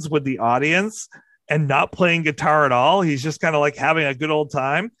hands with the audience and not playing guitar at all. He's just kind of like having a good old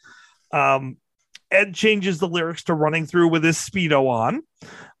time. Ed changes the lyrics to running through with his Speedo on.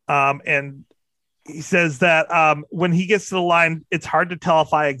 And he says that when he gets to the line, it's hard to tell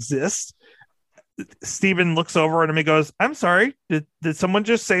if I exist. Steven looks over at him and goes, I'm sorry, did someone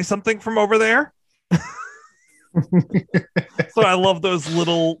just say something from over there? So I love those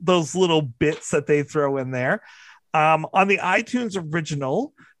little bits that they throw in there. On the iTunes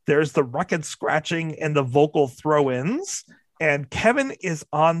original, there's the record scratching and the vocal throw-ins, and Kevin is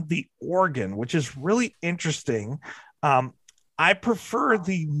on the organ, which is really interesting. I prefer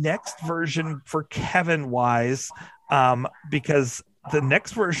the next version for Kevin wise, because the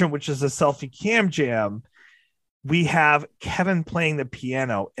next version, which is a selfie cam jam, we have Kevin playing the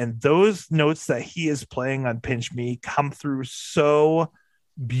piano, and those notes that he is playing on Pinch Me come through so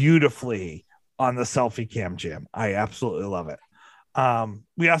beautifully on the selfie cam jam. I absolutely love it.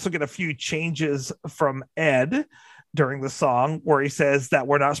 We also get a few changes from Ed during the song where he says that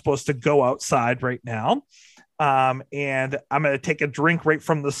we're not supposed to go outside right now. And I'm going to take a drink right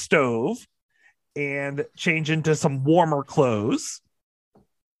from the stove and change into some warmer clothes.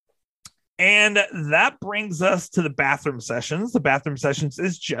 And that brings us to the bathroom sessions. The bathroom sessions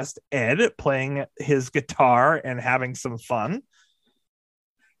is just Ed playing his guitar and having some fun.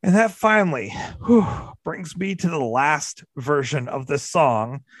 And that finally brings me to the last version of this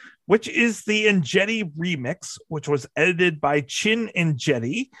song, which is the Enjeti remix, which was edited by Chin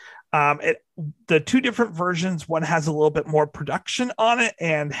Enjeti. The two different versions, one has a little bit more production on it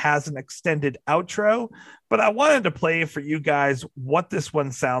and has an extended outro, but I wanted to play for you guys what this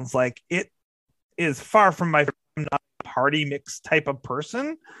one sounds like. It is far from I'm not a party mix type of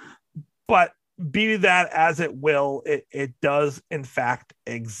person, but be that as it will, it does in fact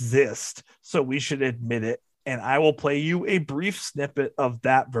exist, so we should admit it, and I will play you a brief snippet of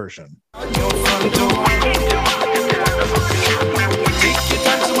that version.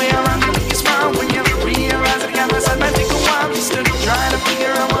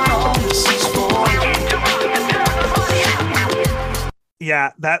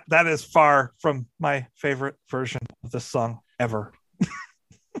 Yeah, that is far from my favorite version of this song ever.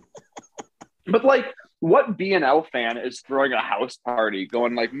 But like, what B&L fan is throwing a house party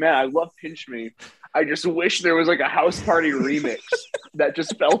going like, man, I love Pinch Me. I just wish there was like a house party remix that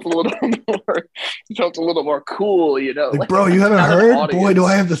just felt a little more cool, you know? Like, bro, you haven't heard? Boy, do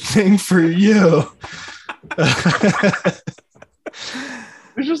I have the thing for you.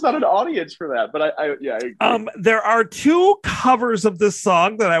 There's just not an audience for that, but I agree. There are two covers of this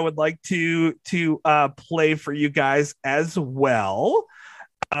song that I would like to play for you guys as well.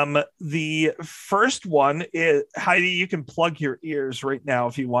 The first one is, Heidi, you can plug your ears right now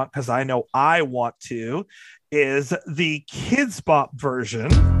if you want, because I know I want to, is the Kids Bop version.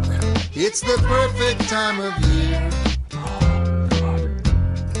 It's the perfect time of year.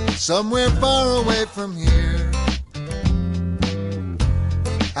 Somewhere far away from here.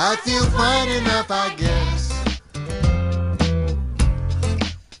 I feel fine enough, I guess.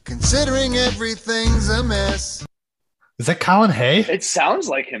 Considering everything's a mess. Is that Colin Hay? It sounds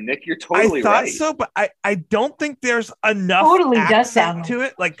like him, Nick. You're totally right. I thought so, but I don't think there's enough Totally does accent sound to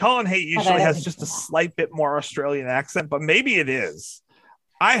it. Like Colin Hay usually has just a slight bit more Australian accent, but maybe it is.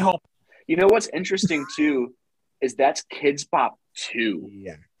 I hope. You know what's interesting too is that's Kids Bop 2.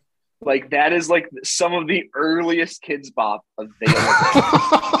 Yeah. Like that is like some of the earliest Kids Bop available.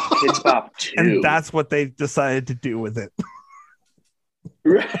 Kids Bop 2. And that's what they decided to do with it.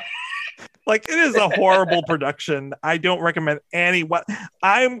 Like, it is a horrible production. I don't recommend anyone.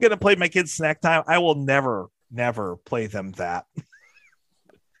 I'm going to play my kids Snack Time. I will never play them that.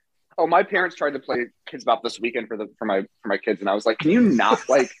 Oh, my parents tried to play Kids Bop this weekend for my kids, and I was like, can you not,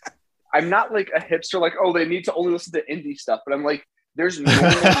 like, I'm not like a hipster, like, oh, they need to only listen to indie stuff, but I'm like, there's no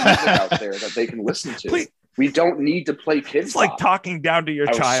music out there that they can listen to. Please. We don't need to play Kids It's Bop. like talking down to your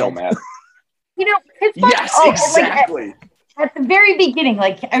I was child. so mad. You know, Kids Bop, Yes, exactly. At the very beginning,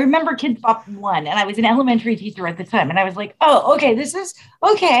 like I remember Kids Bop 1, and I was an elementary teacher at the time, and I was like, oh, okay, this is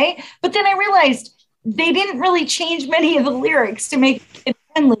okay. But then I realized they didn't really change many of the lyrics to make it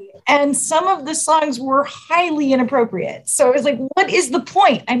friendly, and some of the songs were highly inappropriate. So I was like, what is the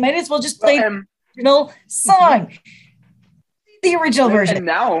point? I might as well just play the original song. The original version. And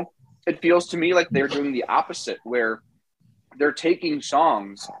now it feels to me like they're doing the opposite, where they're taking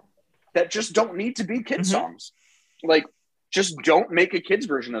songs that just don't need to be kids songs. Like, just don't make a kids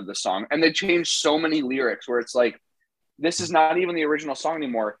version of the song. And they change so many lyrics where it's like, this is not even the original song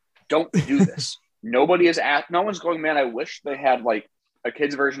anymore. Don't do this. No one's going, man, I wish they had like a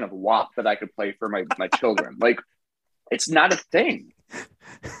kids version of WAP that I could play for my children. Like, it's not a thing.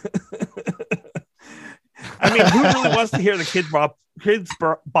 I mean, who really wants to hear the Kids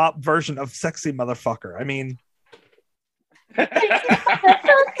Bop version of Sexy Motherfucker? I mean, that's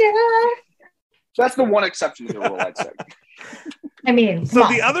the one exception to the rule, I'd say. I mean, So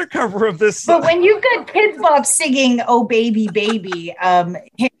come the on. other cover of this But when you've got Kids Bop singing "Oh Baby Baby,"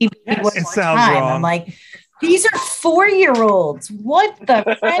 hit me baby one it more sounds time, wrong. I'm like, these are 4-year-olds. What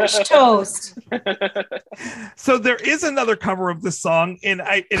the French toast? So there is another cover of this song, and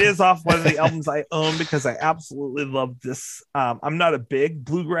it is off one of the albums I own because I absolutely love this. I'm not a big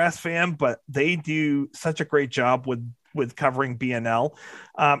bluegrass fan, but they do such a great job with covering BNL.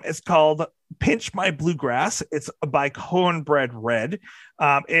 It's called Pinch My Bluegrass. It's by Cornbread Red.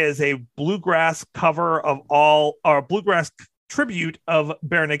 It is a bluegrass cover of bluegrass tribute of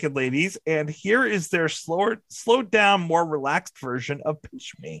Bare Naked Ladies, and here is their slowed down, more relaxed version of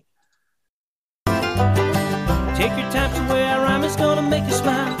Pinch Me. Take your time to where I rhyme, it's gonna make you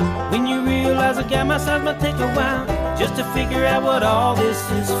smile. When you realize I got my size, might take a while just to figure out what all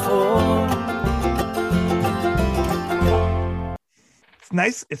this is for. It's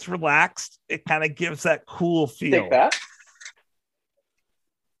nice, it's relaxed, it kind of gives that cool feel. Take that.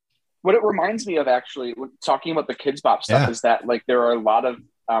 What it reminds me of, actually, talking about the Kids Bop stuff, is that like there are a lot of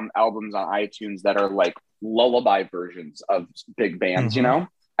albums on iTunes that are like lullaby versions of big bands. You know,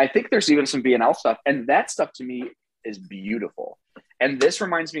 I think there's even some BNL stuff, and that stuff to me is beautiful. And this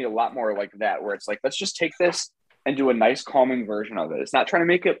reminds me a lot more like that, where it's like, let's just take this and do a nice calming version of it. It's not trying to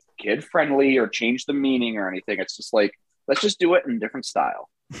make it kid friendly or change the meaning or anything. It's just like, let's just do it in a different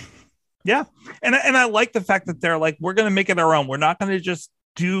style. Yeah, and I like the fact that they're like, we're going to make it our own. We're not going to just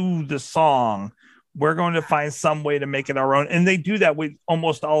do the song. We're going to find some way to make it our own, and they do that with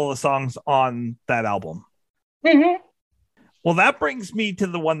almost all of the songs on that album. Well, that brings me to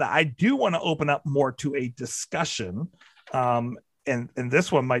the one that I do want to open up more to a discussion, and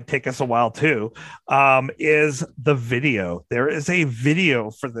this one might take us a while too, is the video. There is a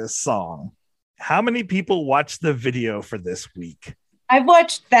video for this song. How many people watched the video for this week? I've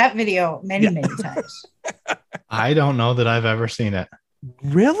watched that video many times. I don't know that I've ever seen it.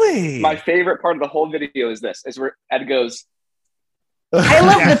 Really? My favorite part of the whole video is this, is where Ed goes, I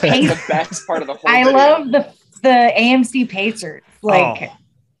love the pace. the best part of the whole I video. love the AMC Pacers, like,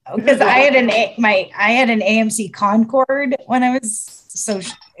 because I had an AMC Concorde when I was, so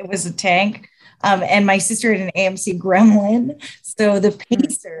it was a tank, and my sister had an AMC Gremlin, so the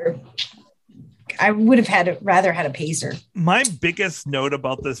Pacer, I would have rather had a Pacer. My biggest note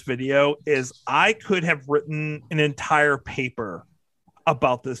about this video is I could have written an entire paper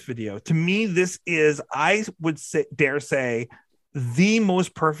about this video. To me, this is, I would dare say, the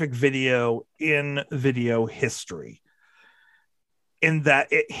most perfect video in video history, in that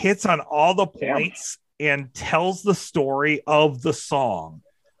it hits on all the points and tells the story of the song,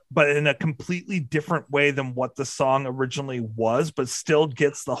 but in a completely different way than what the song originally was, but still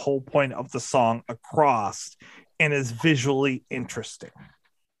gets the whole point of the song across and is visually interesting.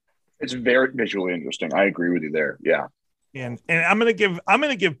 It's very visually interesting. I agree with you there. Yeah. And I'm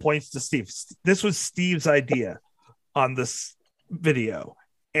gonna give points to Steve. This was Steve's idea on this video,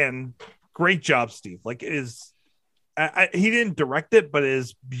 and great job, Steve. Like, it is, he didn't direct it, but it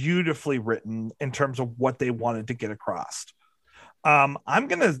is beautifully written in terms of what they wanted to get across. I'm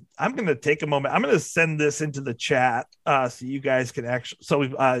gonna take a moment. I'm gonna send this into the chat so you guys can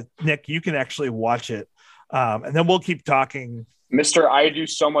actually, Nick, you can actually watch it, and then we'll keep talking. Mr. I do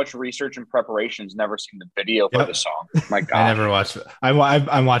so much research and preparations, never seen the video for the song. My God. I never watched it.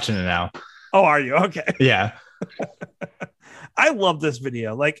 I'm watching it now. Oh, are you? Okay. Yeah. I love this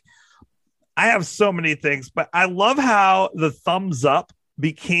video. Like, I have so many things, but I love how the thumbs up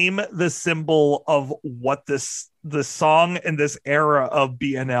became the symbol of what the song and this era of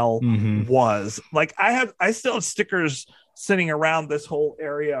BNL was. Like, I still have stickers sitting around this whole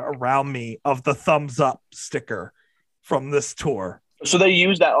area around me of the thumbs up sticker from this tour. So they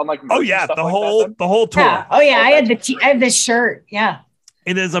use that on like, oh yeah, the whole tour. Yeah. Oh yeah, I had this shirt. Yeah.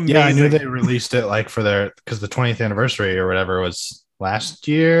 It is amazing. Yeah, I knew they released it like for because the 20th anniversary or whatever was last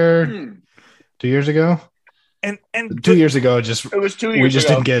year, 2 years ago. And 2 years ago, it was 2 years. We just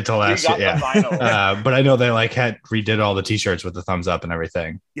ago. didn't get it till last year. Yeah. But I know they like redid all the t-shirts with the thumbs up and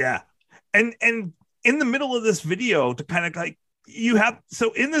everything. Yeah. And in the middle of this video, to kind of like,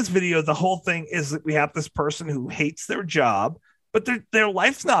 so in this video, the whole thing is that we have this person who hates their job, but their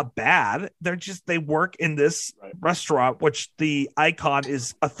life's not bad. They work in this restaurant, which the icon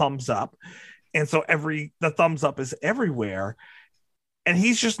is a thumbs up. And so the thumbs up is everywhere. And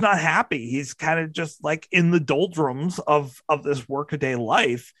he's just not happy. He's kind of just like in the doldrums of this workaday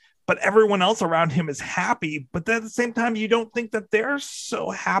life, but everyone else around him is happy. But then at the same time, you don't think that they're so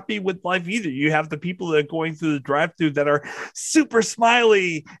happy with life either. You have the people that are going through the drive-thru that are super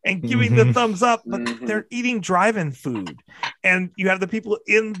smiley and giving the thumbs up, but they're eating drive-in food. And you have the people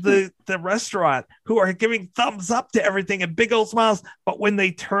in the restaurant who are giving thumbs up to everything and big old smiles. But when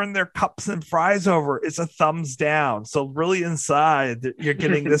they turn their cups and fries over, it's a thumbs down. So really inside, you're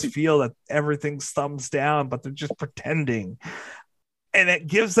getting this feel that everything's thumbs down, but they're just pretending. And it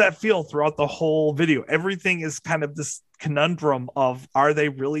gives that feel throughout the whole video. Everything is kind of this conundrum of, are they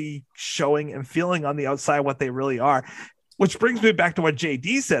really showing and feeling on the outside what they really are? Which brings me back to what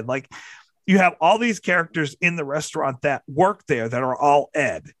JD said. Like, you have all these characters in the restaurant that work there that are all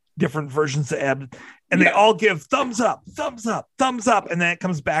Ed, different versions of Ed, and they all give thumbs up, thumbs up, thumbs up. And then it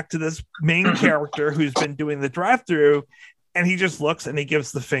comes back to this main character who's been doing the drive-thru, and he just looks and he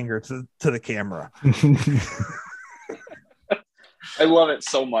gives the finger to the camera. I love it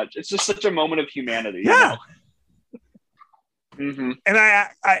so much. It's just such a moment of humanity. Yeah. You know? And I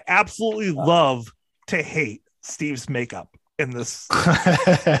absolutely love to hate Steve's makeup in this.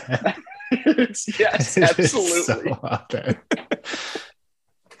 Yes, absolutely.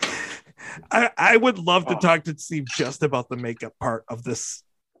 I would love to talk to Steve just about the makeup part of this.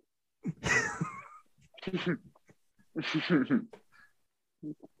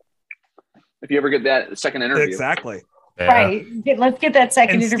 If you ever get that second interview. Exactly. Yeah. Right. Let's get that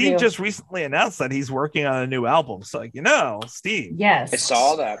second and interview. Steve just recently announced that he's working on a new album. So, Steve. Yes. I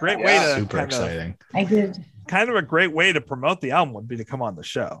saw that. Great way to super exciting. I did. Kind of a great way to promote the album would be to come on the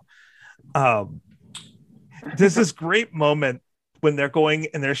show. There's this great moment when they're going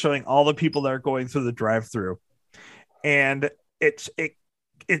and they're showing all the people that are going through the drive-thru, and it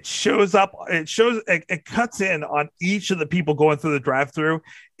shows up. It cuts in on each of the people going through the drive-thru,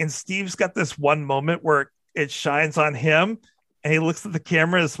 and Steve's got this one moment where it shines on him, and he looks at the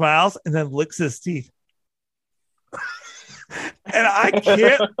camera and smiles, and then licks his teeth. And I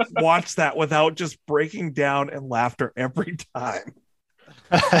can't watch that without just breaking down in laughter every time.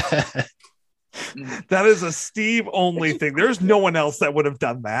 That is a Steve only thing. There's no one else that would have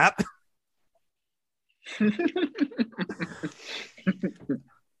done that.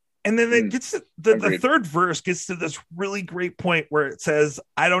 And then it gets to the third verse gets to this really great point where it says,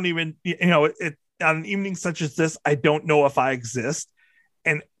 I don't even, on an evening such as this, I don't know if I exist.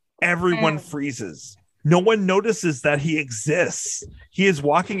 And everyone freezes. No one notices that he exists. He is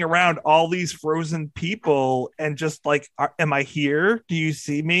walking around all these frozen people and just like, am I here? Do you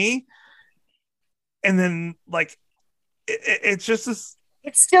see me? And then like, it's just this.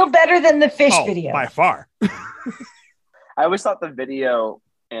 It's still better than the fish video. By far. I always thought the video,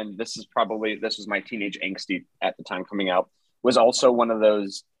 and this was my teenage angsty at the time coming out, was also one of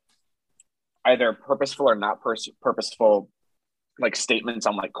those either purposeful or not purposeful, like statements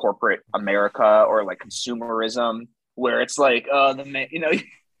on like corporate America or like consumerism, where it's like,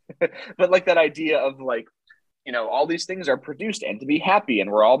 but like that idea of like, all these things are produced and to be happy, and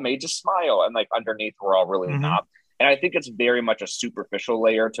we're all made to smile, and like underneath we're all really not. And I think it's very much a superficial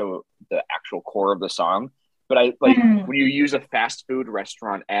layer to the actual core of the song. But I like when you use a fast food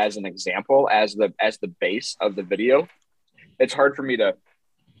restaurant as an example, as the base of the video, it's hard for me to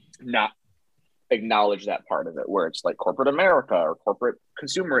not acknowledge that part of it, where it's like corporate America or corporate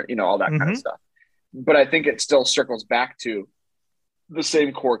consumer, all that kind of stuff. But I think it still circles back to the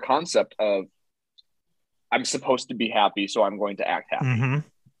same core concept of I'm supposed to be happy, so I'm going to act happy,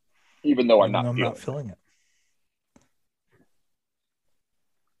 even though I'm not feeling it.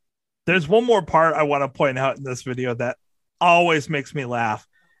 There's one more part I want to point out in this video that always makes me laugh.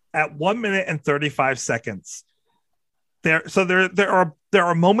 At 1 minute and 35 seconds, there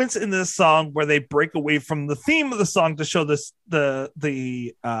are moments in this song where they break away from the theme of the song to show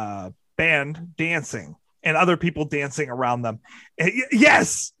the band dancing and other people dancing around them. And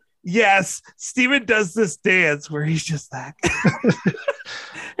yes, Steven does this dance where he's just like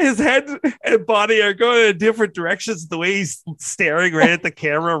his head and body are going in different directions. The way he's staring right at the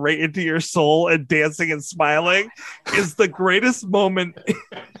camera, right into your soul, and dancing and smiling is the greatest moment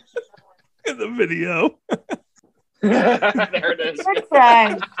in the video. There it is.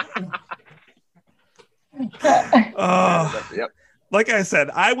 Like I said,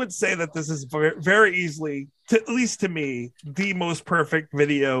 I would say that this is very, very easily, at least to me, the most perfect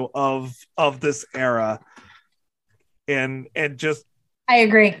video of this era, and just I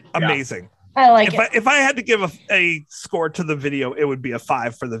agree. Amazing. I like it. If I had to give a score to the video, it would be a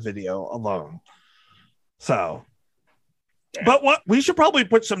 5 for the video alone. So, but what we should probably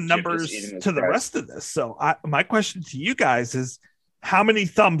put some numbers to the rest of this. So, my question to you guys is, how many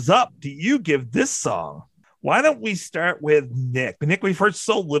thumbs up do you give this song? Why don't we start with Nick? Nick, we've heard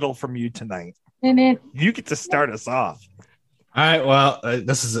so little from you tonight. You get to start us off. All right. Well,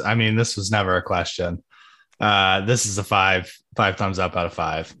 this was never a question. This is a five thumbs up out of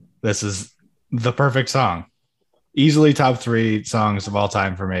 5. This is the perfect song. Easily top 3 songs of all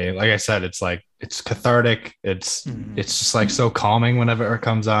time for me. Like I said, it's cathartic. It's just like so calming whenever it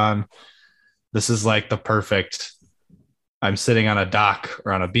comes on. This is like the perfect. I'm sitting on a dock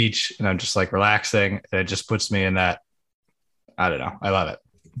or on a beach and I'm just like relaxing. And it just puts me in that. I don't know. I love it.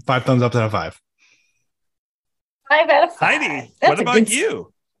 5 thumbs up out of 5. 5 out of 5. Heidi, what about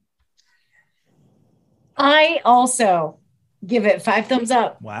you? I also give it 5 thumbs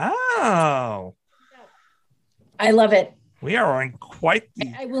up. Wow. I love it. We are on quite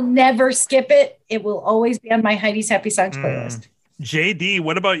I will never skip it. It will always be on my Heidi's Happy Songs playlist. JD,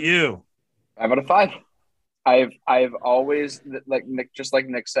 what about you? 5 out of 5. I've always, like Nick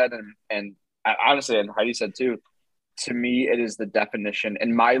said, and honestly, and Heidi said too, to me, it is the definition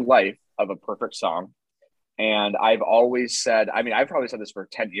in my life of a perfect song. And I've always said, I've probably said this for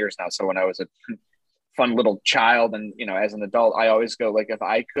 10 years now. So when I was a fun little child and, as an adult, I always go like,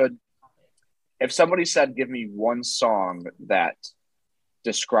 if somebody said, give me one song that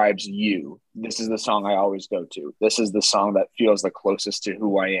describes you, this is the song I always go to. This is the song that feels the closest to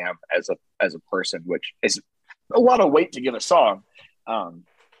who I am as a person, which is a lot of weight to give a song.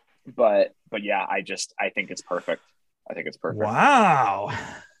 But yeah, I think it's perfect. I think it's perfect. Wow.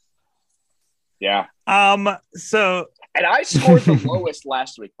 Yeah. So, and I scored the lowest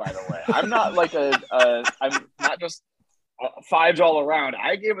last week, by the way. I'm not like I'm not just 5s all around.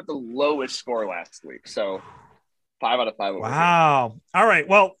 I gave it the lowest score last week. So 5 out of 5. Wow. All right.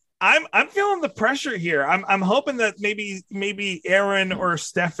 Well, I'm feeling the pressure here. I'm hoping that maybe Aaron or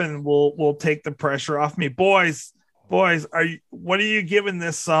Stefan will take the pressure off me. Boys, what are you giving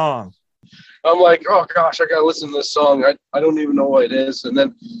this song? I'm like, oh gosh, I gotta listen to this song. I don't even know what it is. And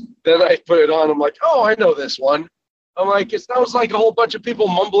then I put it on. I'm like, oh, I know this one. I'm like, it sounds like a whole bunch of people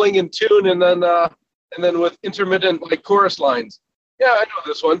mumbling in tune, and then with intermittent like chorus lines. Yeah, I know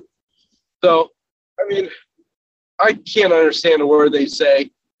this one. So, I can't understand a word they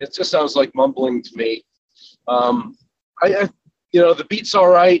say. It just sounds like mumbling to me. The beat's all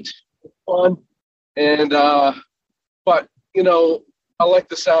right, fun, and but I like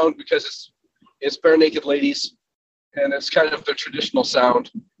the sound because it's Bare Naked Ladies, and it's kind of the traditional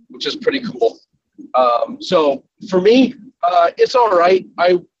sound, which is pretty cool. So for me, it's all right.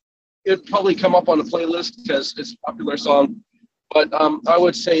 It'd probably come up on a playlist because it's a popular song, but I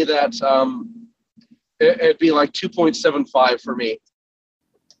would say that it'd be like 2.75 for me.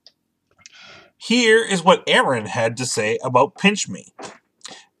 Here is what Aaron had to say about Pinch Me.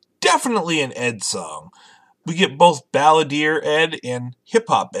 Definitely an Ed song. We get both balladeer Ed and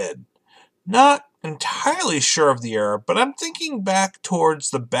hip-hop Ed. Not entirely sure of the era, but I'm thinking back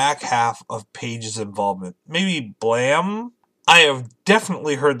towards the back half of Page's involvement. Maybe Blam? I have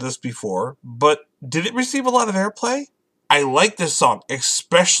definitely heard this before, but did it receive a lot of airplay? I like this song,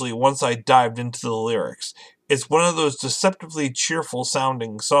 especially once I dived into the lyrics. It's one of those deceptively cheerful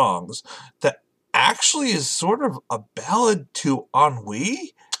sounding songs that actually is sort of a ballad to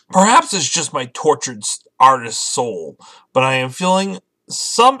ennui. Perhaps it's just my tortured artist soul, but I am feeling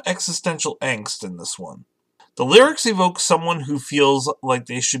some existential angst in this one. The lyrics evoke someone who feels like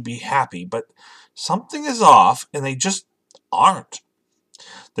they should be happy, but something is off and they just aren't.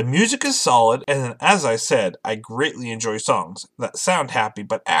 The music is solid, and as I said, I greatly enjoy songs that sound happy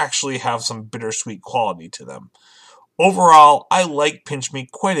but actually have some bittersweet quality to them. Overall, I like Pinch Me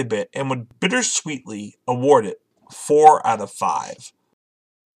quite a bit and would bittersweetly award it 4 out of 5.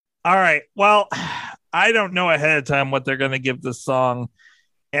 All right. Well, I don't know ahead of time what they're going to give this song,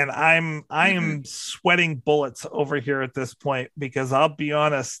 and I am sweating bullets over here at this point because I'll be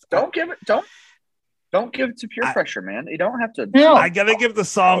honest. Don't give it to peer pressure, man. You don't have to. No. I got to give the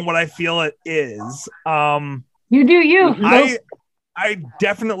song what I feel it is. You do you. I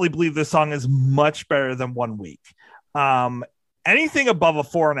definitely believe this song is much better than 1 Week. Anything above a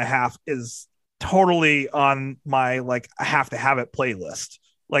 4.5 is totally on my I have to have it playlist.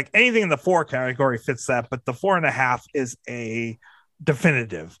 Like anything in the 4 category fits that, but the 4.5 is a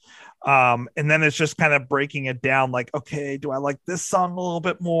definitive. And then it's just kind of breaking it down. Like, okay, do I like this song a little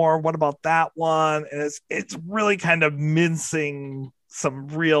bit more? What about that one? And it's really kind of mincing some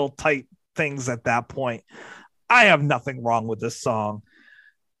real tight things at that point. I have nothing wrong with this song.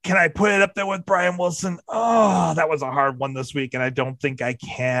 Can I put it up there with Brian Wilson? Oh, that was a hard one this week, and I don't think I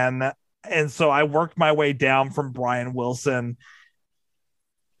can. And so I worked my way down from Brian Wilson.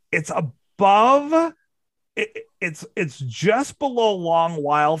 It's above it's just below Long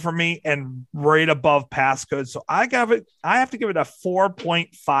While for me and right above Passcode. So I have to give it a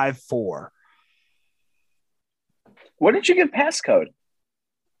 4.54. What did you give Passcode?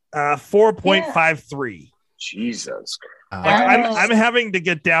 4.53. Jesus. Like, I'm having to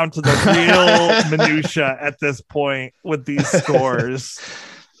get down to the real minutia at this point with these scores.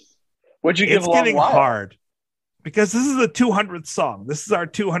 What'd you give? It's getting hard because this is the 200th song. This is our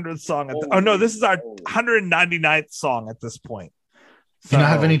 200th song. This is our 199th song at this point. Do you not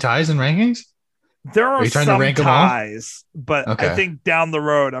have any ties and rankings? There are you trying some to rank ties, but Okay. I think down the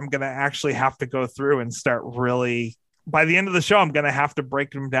road, I'm going to actually have to go through and start really. By the end of the show, I'm going to have to break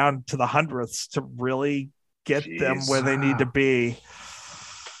them down to the hundredths to really get them where they need to be.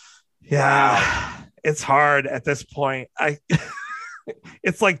 Yeah, It's hard at this point.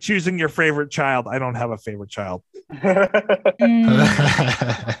 It's like choosing your favorite child. I don't have a favorite child. No,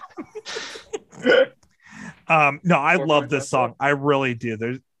 I love this song. I really do.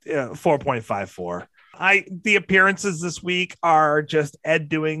 There's 4.54. The appearances this week are just Ed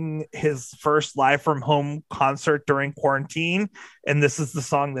doing his first live from home concert during quarantine, and this is the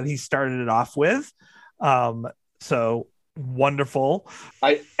song that he started it off with. So wonderful.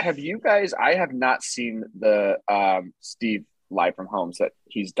 I have not seen the Steve live from home that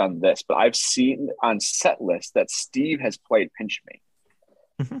he's done this, but I've seen on set list that Steve has played Pinch Me.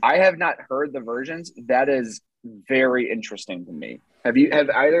 Mm-hmm. I have not heard the versions. That is very interesting to me. Have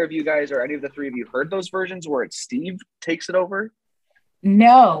either of you guys or any of the three of you heard those versions where it's Steve takes it over?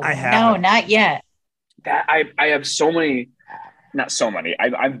 No, I haven't. No, not yet. That I have so many, not so many.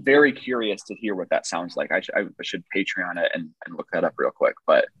 I'm very curious to hear what that sounds like. I should Patreon it and look that up real quick.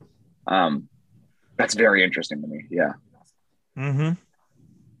 But that's very interesting to me. Yeah. Mm-hmm.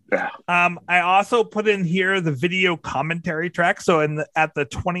 I also put in here the video commentary track. So at the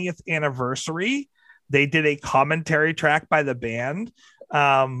 20th anniversary, they did a commentary track by the band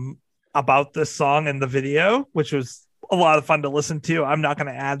about this song and the video, which was a lot of fun to listen to. I'm not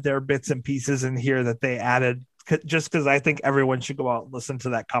going to add their bits and pieces in here that they added just because I think everyone should go out and listen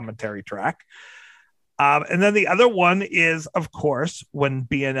to that commentary track. And then the other one is, of course, when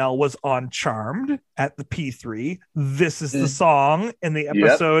BNL was on Charmed at the P3. This is the song in the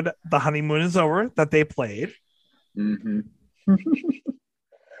episode The Honeymoon Is Over that they played. Mm-hmm.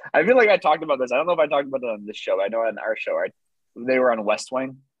 I feel like I talked about this. I don't know if I talked about it on this show. I know on our show, they were on West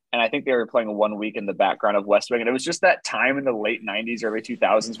Wing, and I think they were playing 1 week in the background of West Wing. And it was just that time in the late 90s, early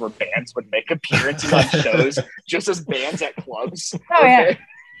 2000s where bands would make appearances on shows just as bands at clubs. Oh, yeah.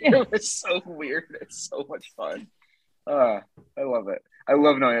 It was so weird. It's so much fun. I love it. I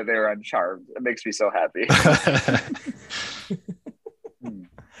love knowing that they were on Charmed. It makes me so happy.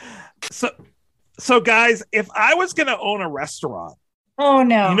 So guys, if I was going to own a restaurant, oh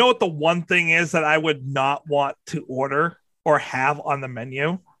no, you know what the one thing is that I would not want to order or have on the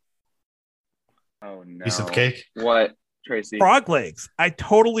menu? Oh no. Piece of cake. What, Tracy? Frog legs. I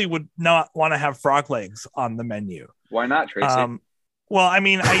totally would not want to have frog legs on the menu. Why not, Tracy? Well, I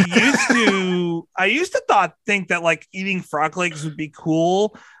mean, I used to think that like eating frog legs would be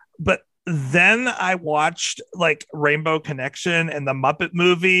cool, but then I watched like Rainbow Connection and the Muppet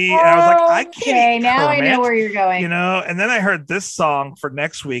movie, and I was like, I can't eat now Kermit, I know where you're going. you know. And then I heard this song for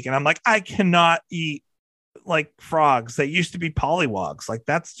next week, and I'm like, I cannot eat like frogs. They used to be pollywogs. Like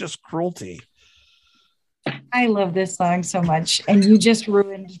that's just cruelty. I love this song so much, and you just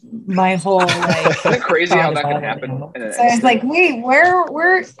ruined my whole like. Isn't it crazy how that can happen? So I was like, wait, where?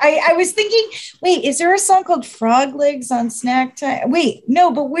 I was thinking, wait, is there a song called Frog Legs on Snack Time? Wait,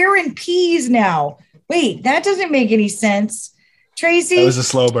 no, but we're in peas now. Wait, that doesn't make any sense. Tracy, That was a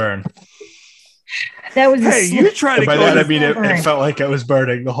slow burn. that was. Hey, you try to By go that, to I mean it felt like it was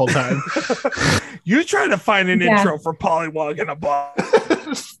burning the whole time. you try to find an Yeah. intro for Pollywog in a Ball.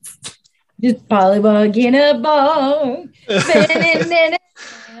 Just Pollywog in a ball. Is that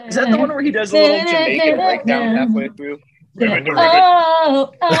the one where he does a little Jamaican breakdown halfway through?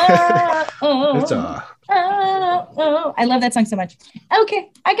 Oh, It's I love that song so much.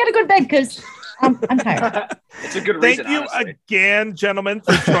 Okay, I gotta go to bed because I'm tired. It's a good Thank reason. you honestly. again, gentlemen,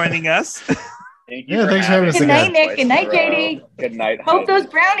 for joining us. Thank you. Yeah, thanks for having us Good night, again. Nick. Good night, Katie. Good night. Hope those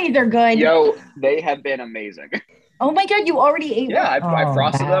brownies are good. Yo, they have been amazing. Oh my God, you already ate Yeah, one. I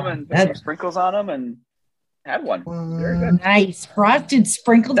frosted wow. them and put some sprinkles on them and had one. Very good. Nice frosted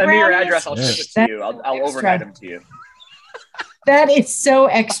sprinkled Send me your brownies. address. I'll ship it to That's you. I'll so extra. overnight them to you. That is so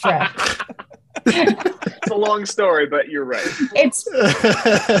extra. It's a long story, but you're right. It's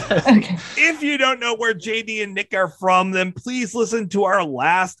okay. If you don't know where JD and Nick are from, then please listen to our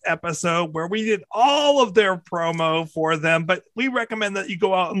last episode where we did all of their promo for them. But we recommend that you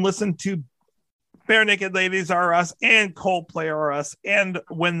go out and listen to Bare Naked Ladies are us, and Coldplay are us. And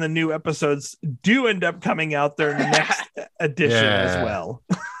when the new episodes do end up coming out, their next edition as well.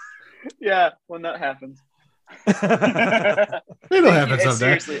 Yeah, when that happens. It'll happen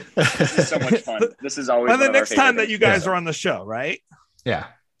someday. Seriously, this is so much fun. This is always By the one of our next time favorite that you things. guys are on the show, right? Yeah.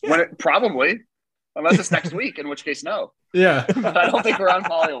 Probably. Unless it's next week, in which case, no. Yeah. But I don't think we're on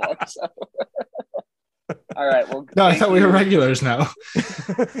Polywalk. So. All right. Well, No, I thought we were regulars now.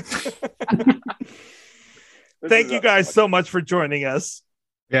 Thank you guys so much for joining us.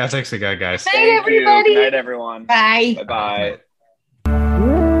 Yeah, thanks again, guys. Night, everybody. Good night, everyone. Bye. Bye-bye.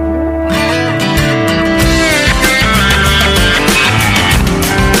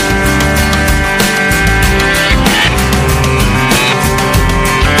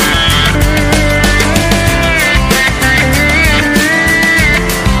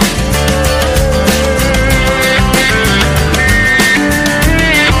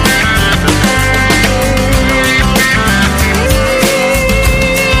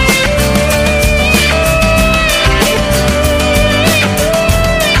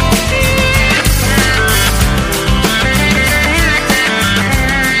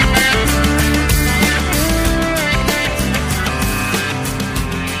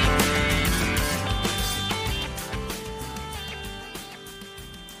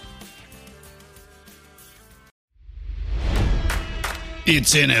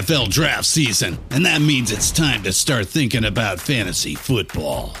 It's NFL draft season, and that means it's time to start thinking about fantasy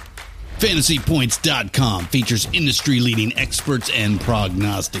football. FantasyPoints.com features industry-leading experts and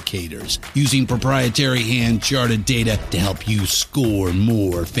prognosticators using proprietary hand-charted data to help you score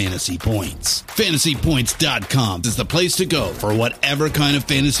more fantasy points. FantasyPoints.com is the place to go for whatever kind of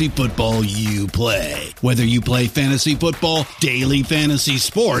fantasy football you play. Whether you play fantasy football, daily fantasy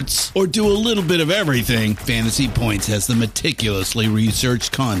sports, or do a little bit of everything, Fantasy Points has the meticulously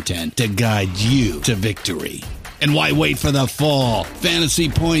researched content to guide you to victory. And why wait for the fall? Fantasy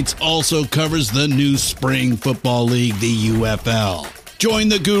Points also covers the new spring football league, the UFL. Join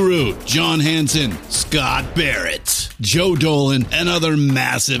the guru, John Hansen, Scott Barrett, Joe Dolan, and other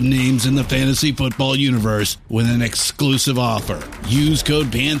massive names in the fantasy football universe with an exclusive offer. Use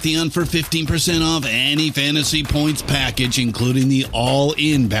code Pantheon for 15% off any Fantasy Points package, including the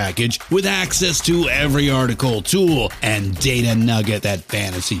all-in package, with access to every article, tool, and data nugget that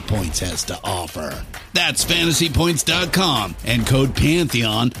Fantasy Points has to offer. That's FantasyPoints.com and code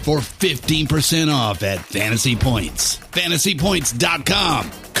Pantheon for 15% off at Fantasy Points.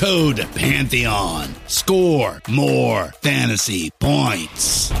 FantasyPoints.com, code Pantheon. Score more fantasy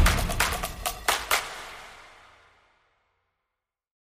points.